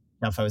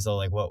Shopify was all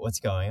like, what's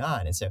going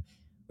on? And so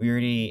we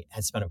already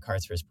had spun up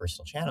cards for his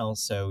personal channel.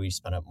 So we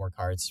spun up more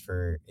cards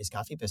for his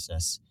coffee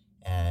business.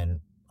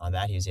 And on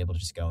that, he was able to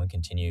just go and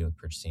continue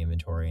purchasing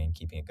inventory and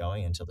keeping it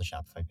going until the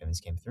Shopify payments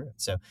came through.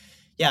 So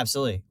yeah,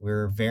 absolutely.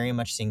 We're very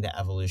much seeing the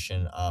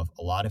evolution of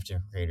a lot of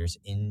different creators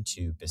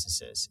into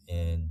businesses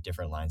in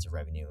different lines of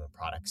revenue and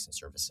products and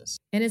services.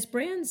 And as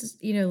brands,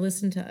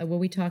 listen to when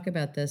we talk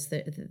about this,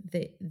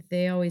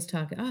 they always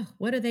talk,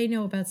 what do they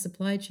know about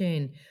supply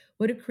chain?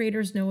 What do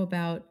creators know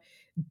about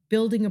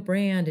building a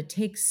brand? It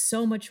takes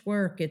so much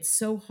work. It's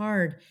so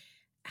hard.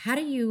 How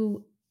do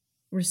you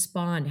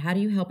respond? How do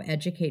you help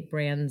educate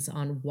brands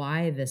on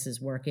why this is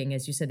working?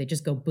 As you said, they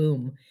just go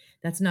boom.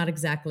 That's not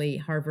exactly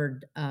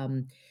Harvard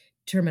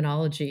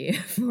terminology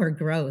for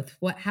growth.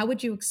 How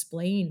would you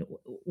explain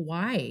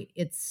why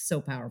it's so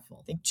powerful?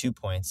 I think 2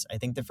 points. I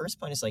think the first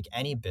point is like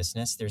any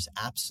business, there's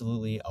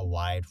absolutely a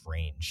wide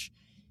range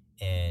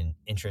in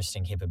interest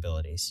and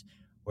capabilities,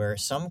 where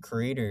some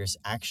creators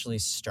actually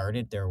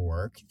started their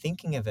work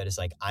thinking of it as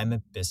like, I'm a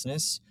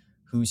business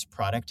whose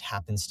product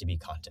happens to be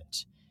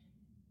content.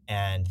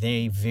 And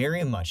they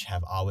very much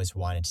have always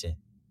wanted to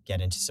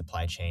get into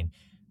supply chain.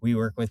 We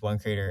work with one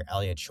creator,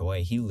 Elliot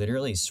Choi. He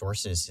literally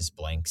sources his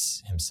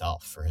blanks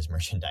himself for his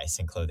merchandise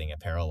and clothing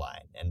apparel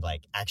line, and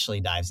like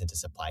actually dives into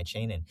supply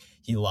chain, and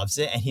he loves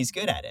it and he's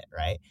good at it,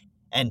 right?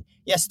 And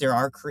yes, there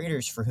are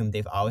creators for whom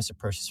they've always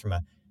approached this from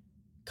a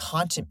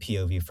content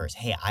POV first.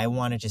 Hey, I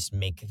want to just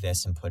make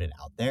this and put it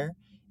out there,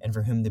 and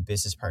for whom the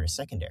business part is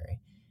secondary.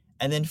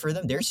 And then for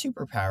them, their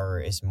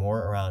superpower is more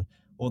around,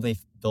 well,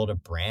 they've built a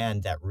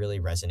brand that really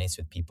resonates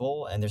with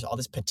people, and there's all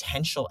this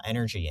potential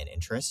energy and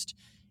interest.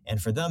 And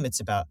for them,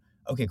 it's about,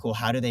 okay, cool,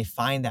 how do they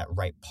find that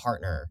right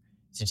partner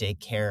to take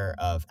care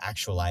of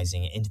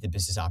actualizing it into the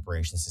business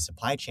operations and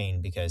supply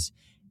chain? Because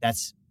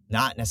that's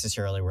not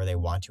necessarily where they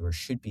want to or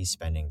should be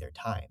spending their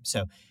time.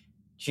 So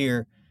to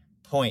your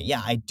point,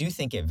 yeah, I do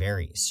think it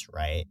varies,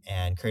 right?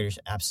 And creators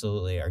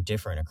absolutely are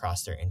different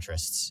across their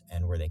interests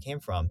and where they came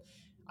from.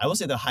 I will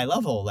say the high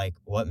level, like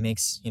what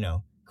makes,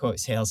 quote,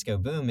 sales go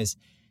boom is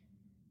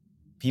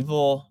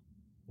people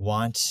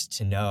want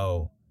to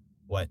know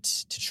what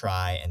to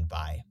try and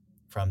buy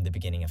from the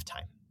beginning of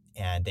time.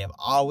 And they have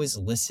always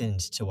listened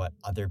to what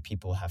other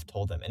people have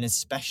told them. And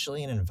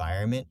especially in an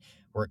environment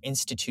where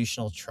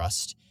institutional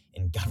trust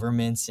in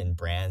governments and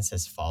brands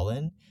has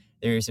fallen,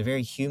 there's a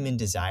very human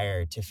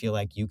desire to feel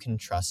like you can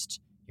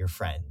trust your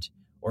friend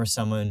or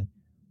someone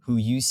who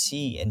you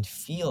see and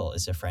feel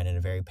is a friend in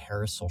a very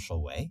parasocial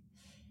way.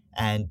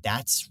 And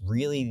that's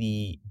really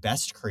the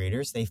best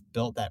creators. They've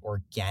built that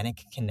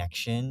organic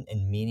connection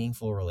and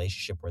meaningful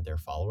relationship with their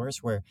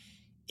followers where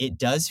it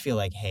does feel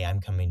like, hey,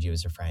 I'm coming to you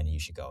as a friend and you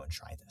should go and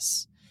try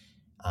this.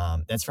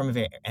 That's from a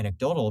very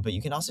anecdotal, but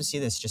you can also see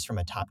this just from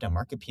a top-down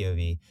market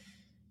POV.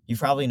 You've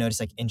probably noticed,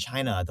 like in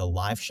China, the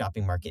live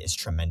shopping market is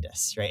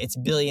tremendous, right? It's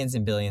billions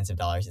and billions of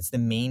dollars. It's the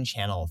main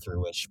channel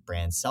through which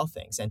brands sell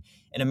things. And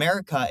in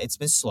America, it's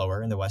been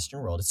slower in the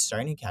Western world. It's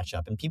starting to catch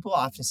up. And people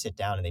often sit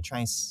down and they try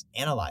and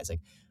analyze,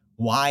 like,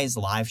 why is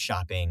live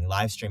shopping,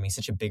 live streaming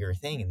such a bigger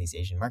thing in these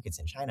Asian markets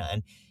in China?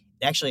 And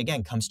it actually,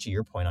 again, comes to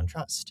your point on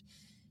trust.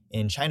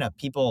 In China,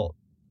 people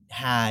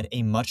had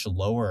a much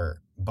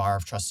lower bar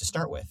of trust to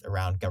start with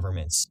around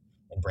governments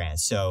and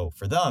brands. So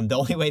for them, the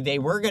only way they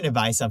were going to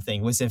buy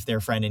something was if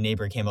their friend and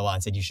neighbor came along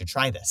and said, you should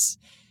try this.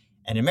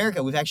 And in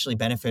America, we've actually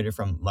benefited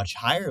from much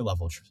higher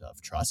level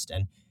of trust.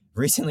 And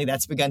recently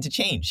that's begun to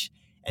change.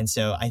 And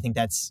so I think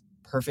that's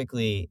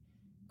perfectly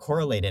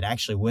correlated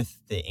actually with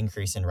the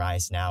increase in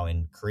rise now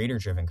in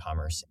creator-driven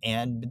commerce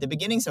and the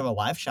beginnings of a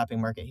live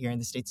shopping market here in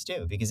the States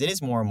too, because it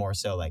is more and more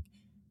so like,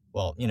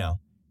 well,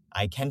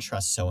 I can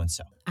trust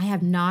so-and-so. I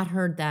have not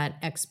heard that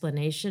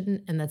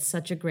explanation, and that's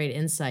such a great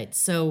insight.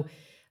 So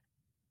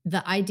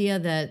the idea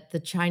that the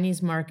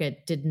Chinese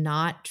market did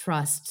not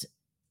trust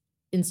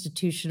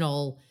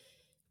institutional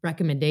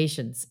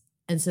recommendations,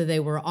 and so they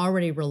were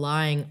already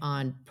relying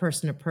on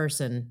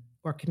person-to-person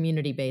or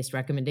community-based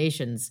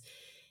recommendations,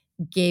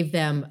 gave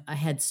them a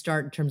head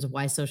start in terms of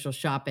why social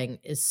shopping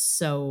is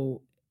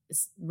so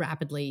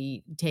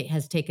rapidly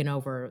has taken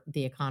over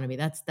the economy.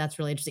 That's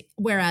really interesting.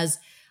 Whereas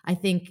I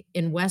think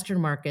in Western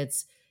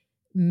markets,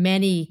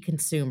 many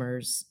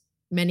consumers,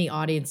 many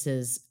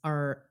audiences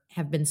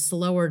have been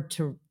slower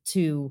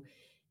to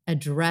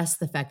address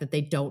the fact that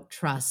they don't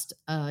trust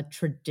a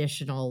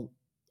traditional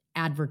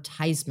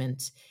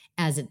advertisement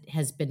as it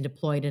has been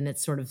deployed in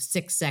its sort of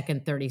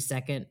 6-second,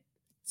 30-second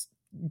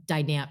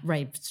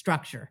dynamic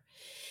structure.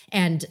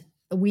 And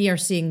we are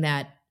seeing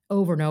that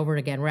over and over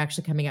again. We're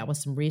actually coming out with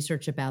some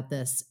research about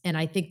this. And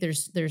I think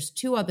there's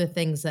two other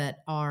things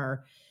that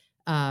are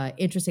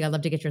interesting. I'd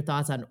love to get your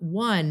thoughts on.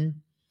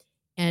 One,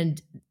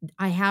 and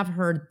I have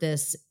heard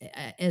this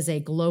as a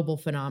global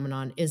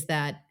phenomenon, is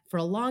that for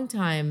a long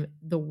time,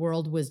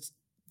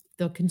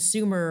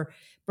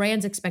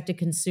 brands expected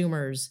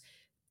consumers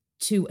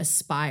to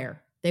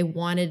aspire. They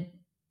wanted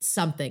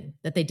something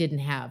that they didn't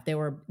have. They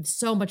were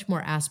so much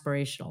more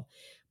aspirational.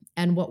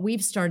 And what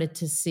we've started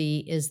to see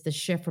is the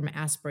shift from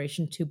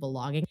aspiration to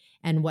belonging.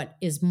 And what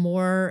is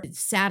more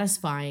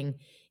satisfying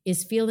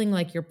is feeling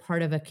like you're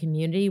part of a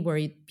community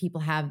where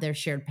people have their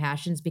shared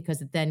passions,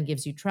 because it then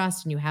gives you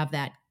trust and you have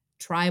that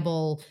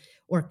tribal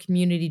or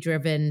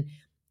community-driven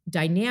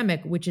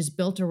dynamic, which is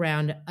built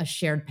around a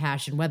shared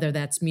passion, whether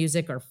that's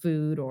music or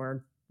food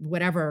or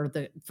whatever,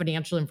 the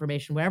financial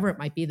information, whatever it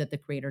might be that the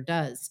creator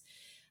does.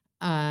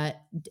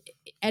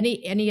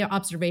 Any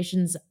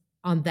observations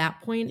on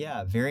that point?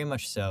 Yeah, very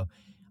much so.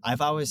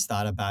 I've always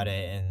thought about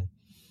it in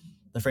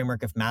the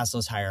framework of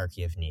Maslow's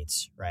hierarchy of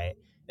needs, right?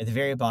 At the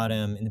very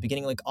bottom, in the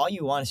beginning, like all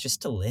you want is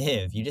just to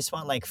live. You just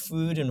want like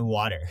food and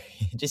water,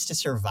 just to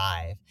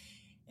survive.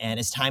 And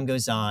as time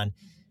goes on,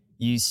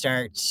 you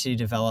start to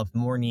develop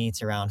more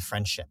needs around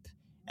friendship.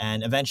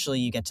 And eventually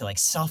you get to like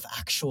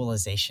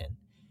self-actualization.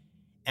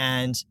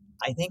 And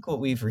I think what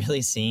we've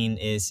really seen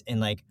is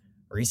in like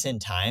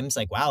recent times,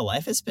 like, wow,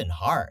 life has been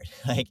hard.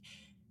 Like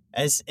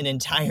as an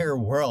entire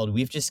world,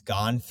 we've just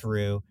gone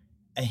through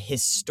a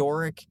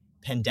historic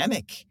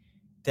pandemic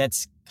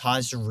that's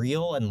caused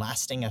real and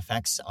lasting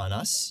effects on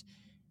us,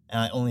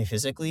 not only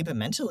physically, but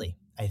mentally.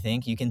 I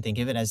think you can think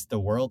of it as the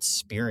world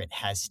spirit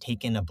has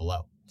taken a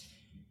blow.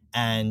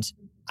 And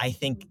I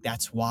think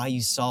that's why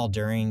you saw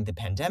during the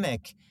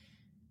pandemic,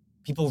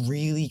 people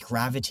really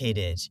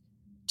gravitated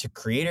to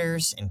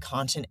creators and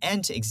content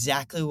and to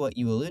exactly what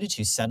you alluded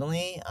to.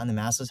 Suddenly on the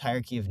Maslow's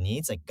hierarchy of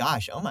needs, like,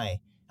 gosh, oh my,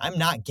 I'm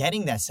not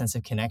getting that sense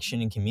of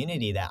connection and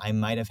community that I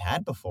might have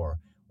had before,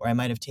 or I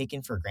might have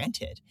taken for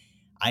granted.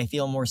 I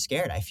feel more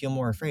scared. I feel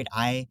more afraid.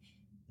 I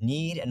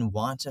need and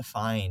want to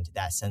find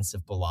that sense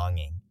of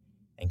belonging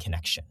and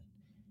connection.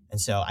 And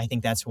so I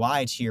think that's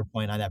why, to your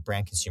point on that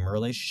brand consumer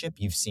relationship,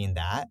 you've seen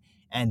that.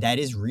 And that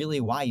is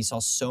really why you saw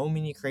so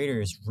many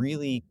creators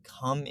really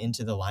come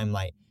into the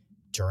limelight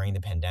during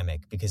the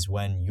pandemic, because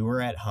when you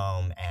were at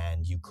home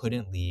and you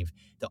couldn't leave,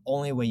 the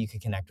only way you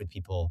could connect with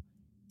people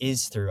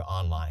is through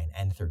online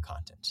and through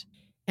content.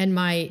 And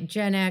my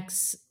Gen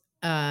X,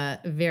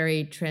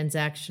 very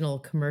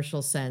transactional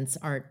commercial sense,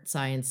 art,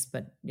 science,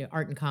 but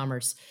art and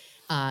commerce.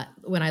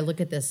 When I look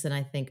at this and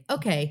I think,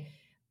 okay,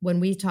 when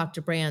we talk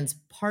to brands,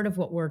 part of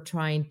what we're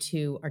trying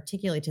to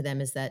articulate to them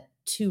is that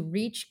to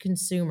reach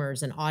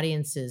consumers and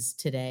audiences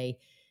today,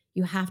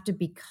 you have to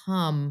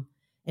become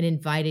an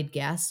invited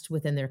guest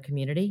within their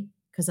community,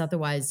 because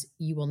otherwise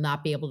you will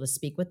not be able to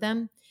speak with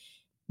them.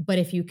 But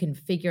if you can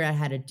figure out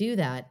how to do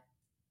that,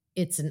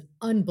 it's an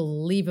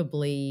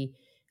unbelievably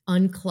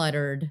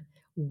uncluttered,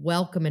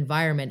 welcome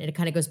environment. And it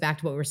kind of goes back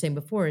to what we were saying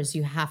before, is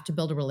you have to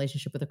build a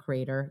relationship with a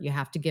creator. You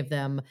have to give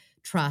them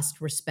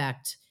trust,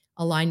 respect,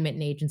 alignment,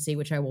 and agency,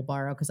 which I will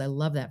borrow because I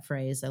love that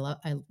phrase.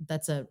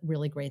 That's a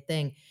really great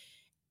thing.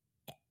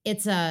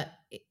 It's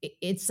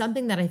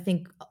something that I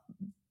think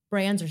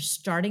brands are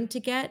starting to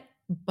get,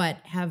 but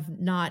have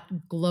not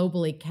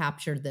globally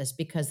captured this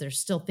because they're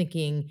still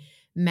thinking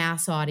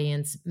mass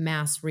audience,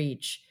 mass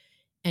reach.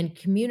 And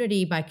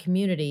community by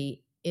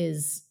community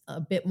is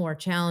a bit more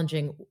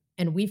challenging.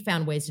 And we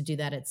found ways to do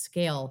that at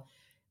scale.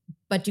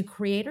 But do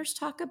creators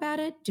talk about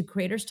it? Do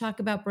creators talk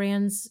about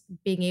brands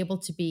being able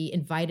to be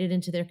invited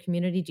into their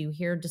community? Do you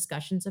hear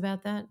discussions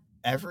about that?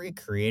 Every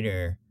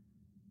creator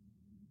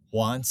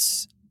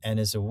wants and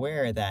is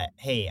aware that,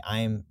 hey,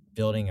 I'm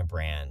building a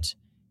brand.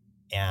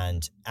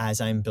 And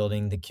as I'm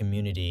building the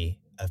community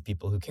of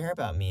people who care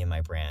about me and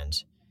my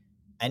brand,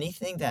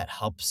 anything that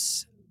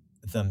helps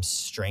them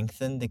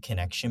strengthen the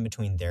connection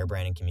between their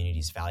brand and community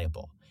is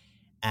valuable.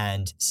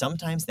 And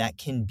sometimes that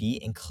can be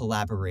in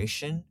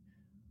collaboration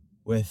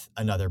with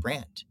another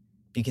brand,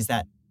 because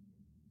that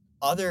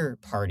other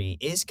party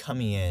is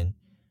coming in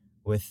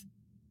with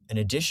an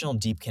additional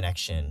deep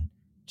connection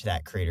to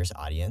that creator's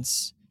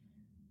audience.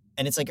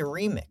 And it's like a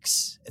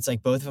remix. It's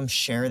like both of them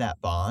share that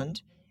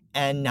bond.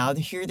 And now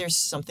there's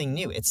something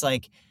new. It's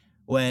like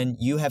when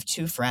you have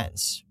two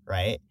friends,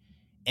 right?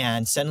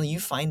 And suddenly you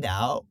find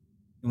out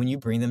when you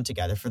bring them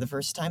together for the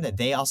first time that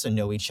they also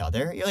know each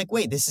other. You're like,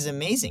 wait, this is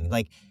amazing.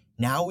 Like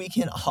now we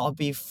can all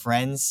be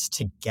friends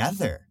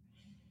together.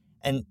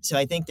 And so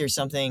I think there's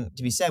something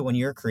to be said when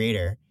you're a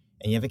creator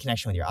and you have a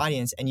connection with your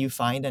audience and you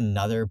find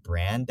another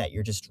brand that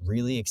you're just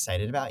really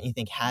excited about and you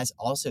think has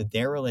also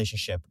their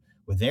relationship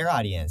with their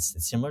audience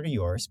that's similar to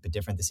yours, but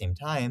different at the same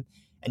time,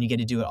 and you get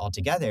to do it all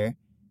together.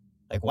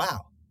 Like,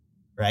 wow,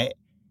 right?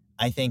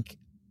 I think,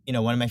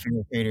 one of my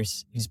favorite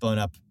creators who's blown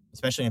up,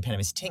 especially in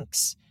pandemic, is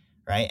Tinks,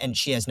 right? And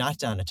she has not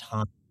done a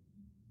ton.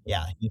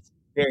 Yeah, it's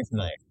very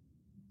familiar.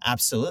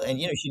 Absolutely. And,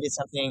 she did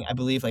something, I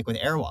believe, like with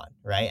Erewhon,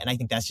 right? And I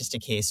think that's just a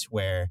case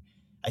where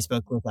I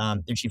spoke with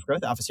their chief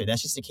growth officer.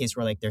 That's just a case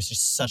where like there's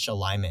just such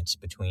alignment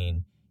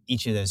between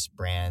each of those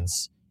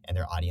brands and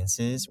their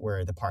audiences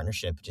where the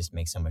partnership just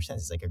makes so much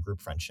sense. It's like a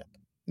group friendship.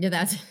 Yeah,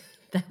 that's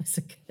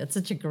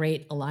such a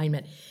great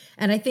alignment.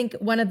 And I think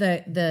one of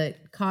the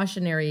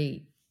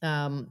cautionary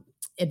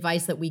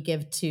advice that we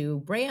give to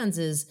brands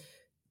is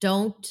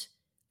don't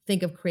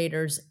think of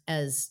creators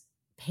as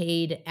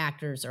paid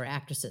actors or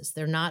actresses.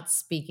 They're not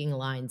speaking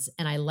lines.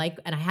 And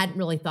I hadn't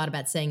really thought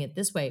about saying it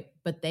this way,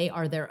 but they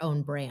are their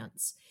own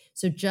brands.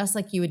 So just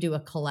like you would do a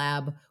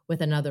collab with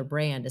another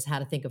brand is how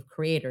to think of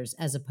creators,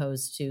 as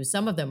opposed to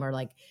some of them are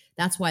like,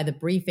 that's why the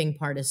briefing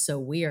part is so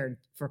weird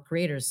for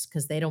creators,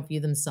 because they don't view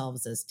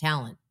themselves as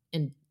talent.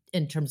 And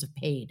in terms of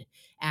paid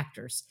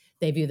actors.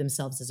 They view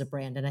themselves as a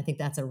brand. And I think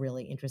that's a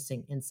really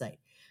interesting insight.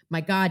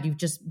 My God, you've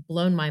just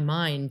blown my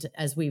mind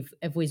as we've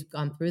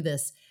gone through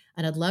this.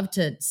 And I'd love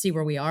to see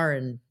where we are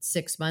in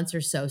 6 months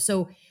or so.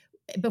 So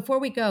before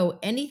we go,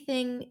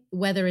 anything,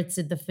 whether it's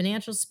in the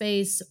financial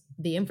space,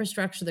 the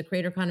infrastructure, the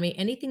creator economy,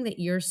 anything that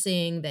you're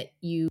seeing that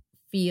you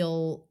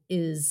feel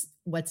is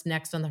what's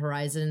next on the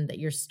horizon that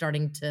you're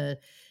starting to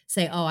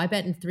say, oh, I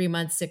bet in 3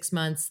 months, 6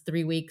 months,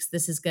 3 weeks,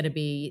 this is going to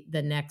be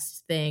the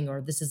next thing,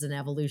 or this is an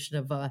evolution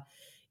of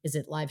is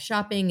it live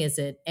shopping? Is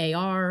it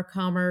AR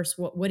commerce?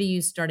 What are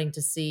you starting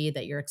to see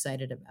that you're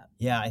excited about?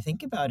 Yeah, I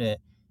think about it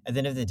at the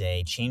end of the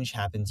day, change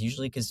happens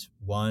usually because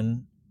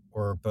one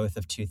or both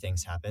of two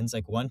things happens.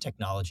 Like one,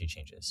 technology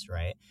changes,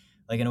 right?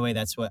 Like in a way,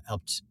 that's what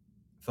helped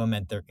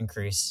foment the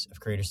increase of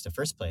creators in the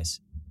first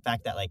place. The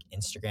fact that like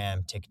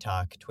Instagram,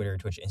 TikTok, Twitter,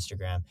 Twitch,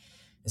 Instagram,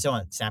 and so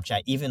on,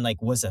 Snapchat even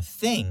like was a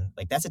thing,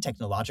 like that's a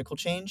technological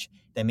change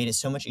that made it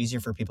so much easier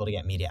for people to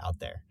get media out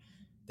there.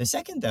 The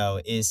second, though,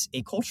 is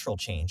a cultural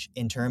change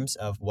in terms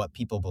of what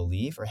people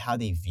believe or how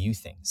they view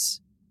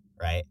things,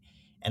 right?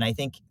 And I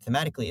think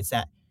thematically, it's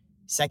that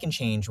second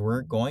change.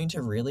 We're going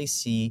to really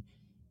see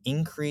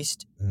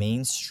increased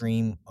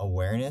mainstream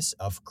awareness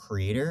of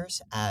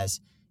creators as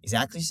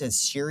exactly as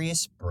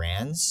serious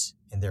brands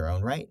in their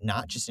own right,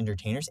 not just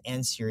entertainers,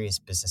 and serious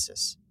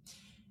businesses.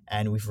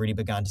 And we've already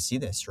begun to see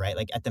this, right?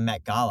 Like at the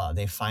Met Gala,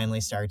 they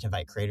finally started to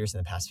invite creators in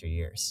the past few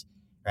years,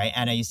 right?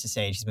 Anna used to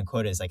say, she's been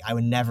quoted as like, I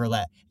would never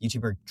let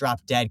YouTuber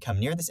Drop Dead come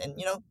near this.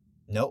 And,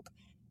 nope.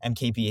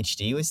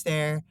 MKBHD was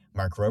there.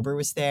 Mark Rober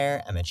was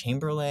there. Emma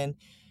Chamberlain.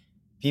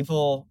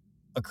 People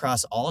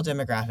across all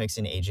demographics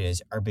and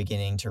ages are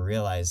beginning to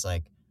realize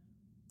like,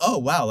 oh,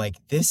 wow, like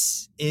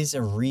this is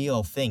a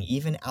real thing,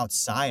 even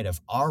outside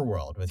of our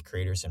world with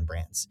creators and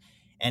brands.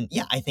 And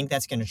yeah, I think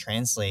that's going to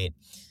translate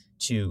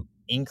to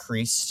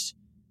increased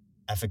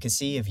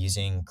efficacy of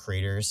using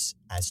creators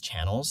as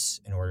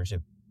channels in order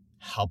to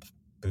help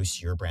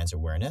boost your brand's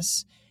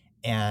awareness,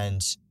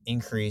 and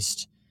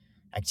increased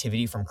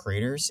activity from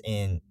creators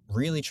in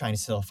really trying to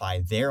solidify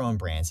their own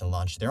brands and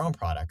launch their own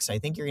products. I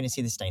think you're going to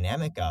see this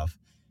dynamic of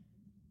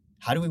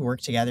how do we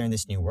work together in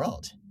this new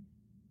world?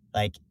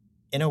 Like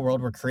in a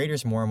world where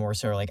creators more and more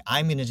so are like,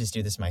 I'm going to just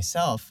do this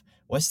myself.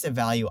 What's the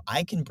value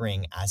I can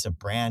bring as a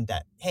brand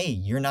that, hey,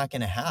 you're not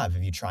going to have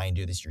if you try and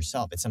do this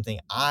yourself? It's something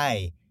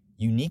I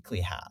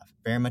uniquely have,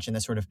 very much in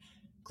that sort of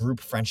group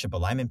friendship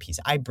alignment piece.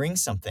 I bring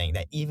something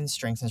that even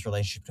strengthens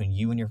relationship between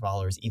you and your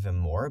followers even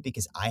more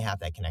because I have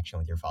that connection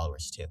with your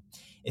followers too.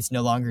 It's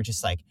no longer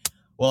just like,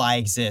 well, I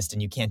exist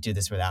and you can't do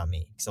this without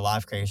me. Because a lot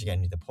of creators are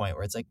getting to the point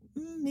where it's like,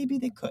 maybe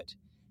they could.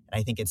 And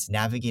I think it's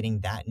navigating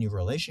that new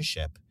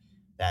relationship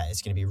that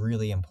is going to be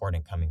really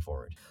important coming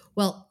forward.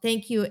 Well,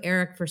 thank you,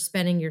 Eric, for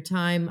spending your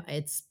time.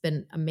 It's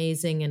been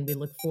amazing, and we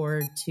look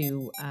forward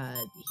to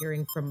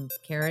hearing from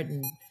Karat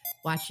and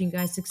watching you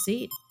guys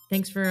succeed.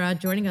 Thanks for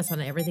joining us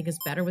on Everything is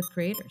Better with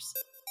Creators.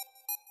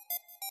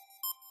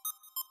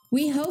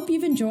 We hope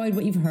you've enjoyed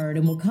what you've heard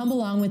and will come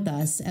along with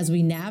us as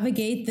we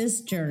navigate this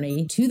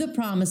journey to the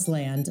promised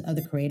land of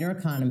the creator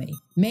economy.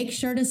 Make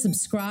sure to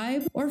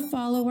subscribe or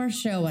follow our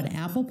show on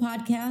Apple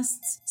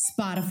Podcasts,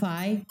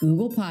 Spotify,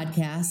 Google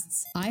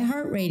Podcasts,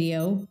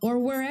 iHeartRadio, or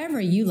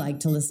wherever you like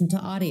to listen to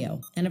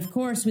audio. And of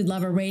course, we'd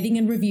love a rating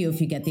and review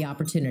if you get the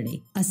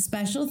opportunity. A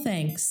special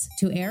thanks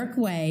to Eric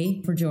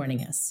Way for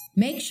joining us.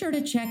 Make sure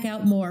to check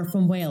out more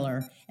from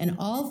Whaler and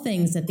all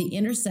things at the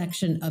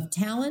intersection of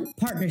talent,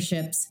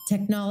 partnerships,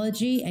 technology,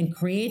 and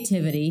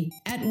creativity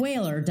at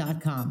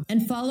whaler.com.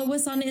 And follow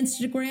us on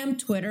Instagram,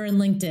 Twitter,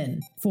 and LinkedIn.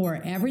 For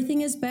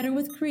Everything is Better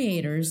with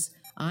Creators,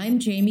 I'm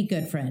Jamie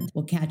Goodfriend.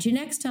 We'll catch you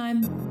next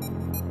time.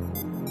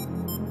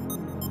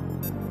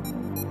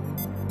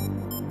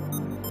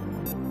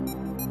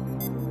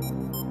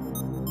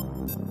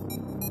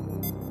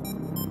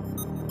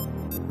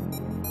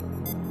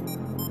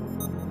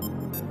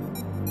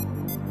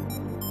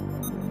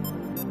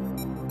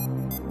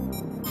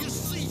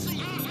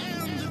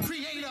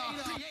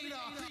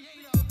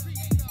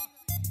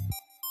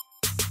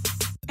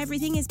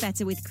 Everything is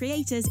Better with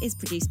Creators is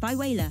produced by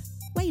Whaler.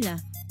 Whaler,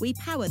 we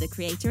power the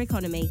creator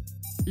economy.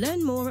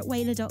 Learn more at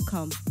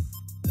whaler.com.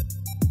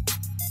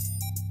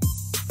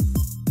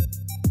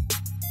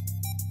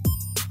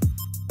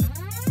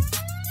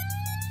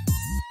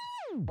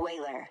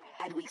 Whaler,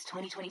 Adweek's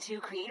 2022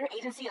 Creator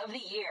Agency of the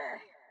Year.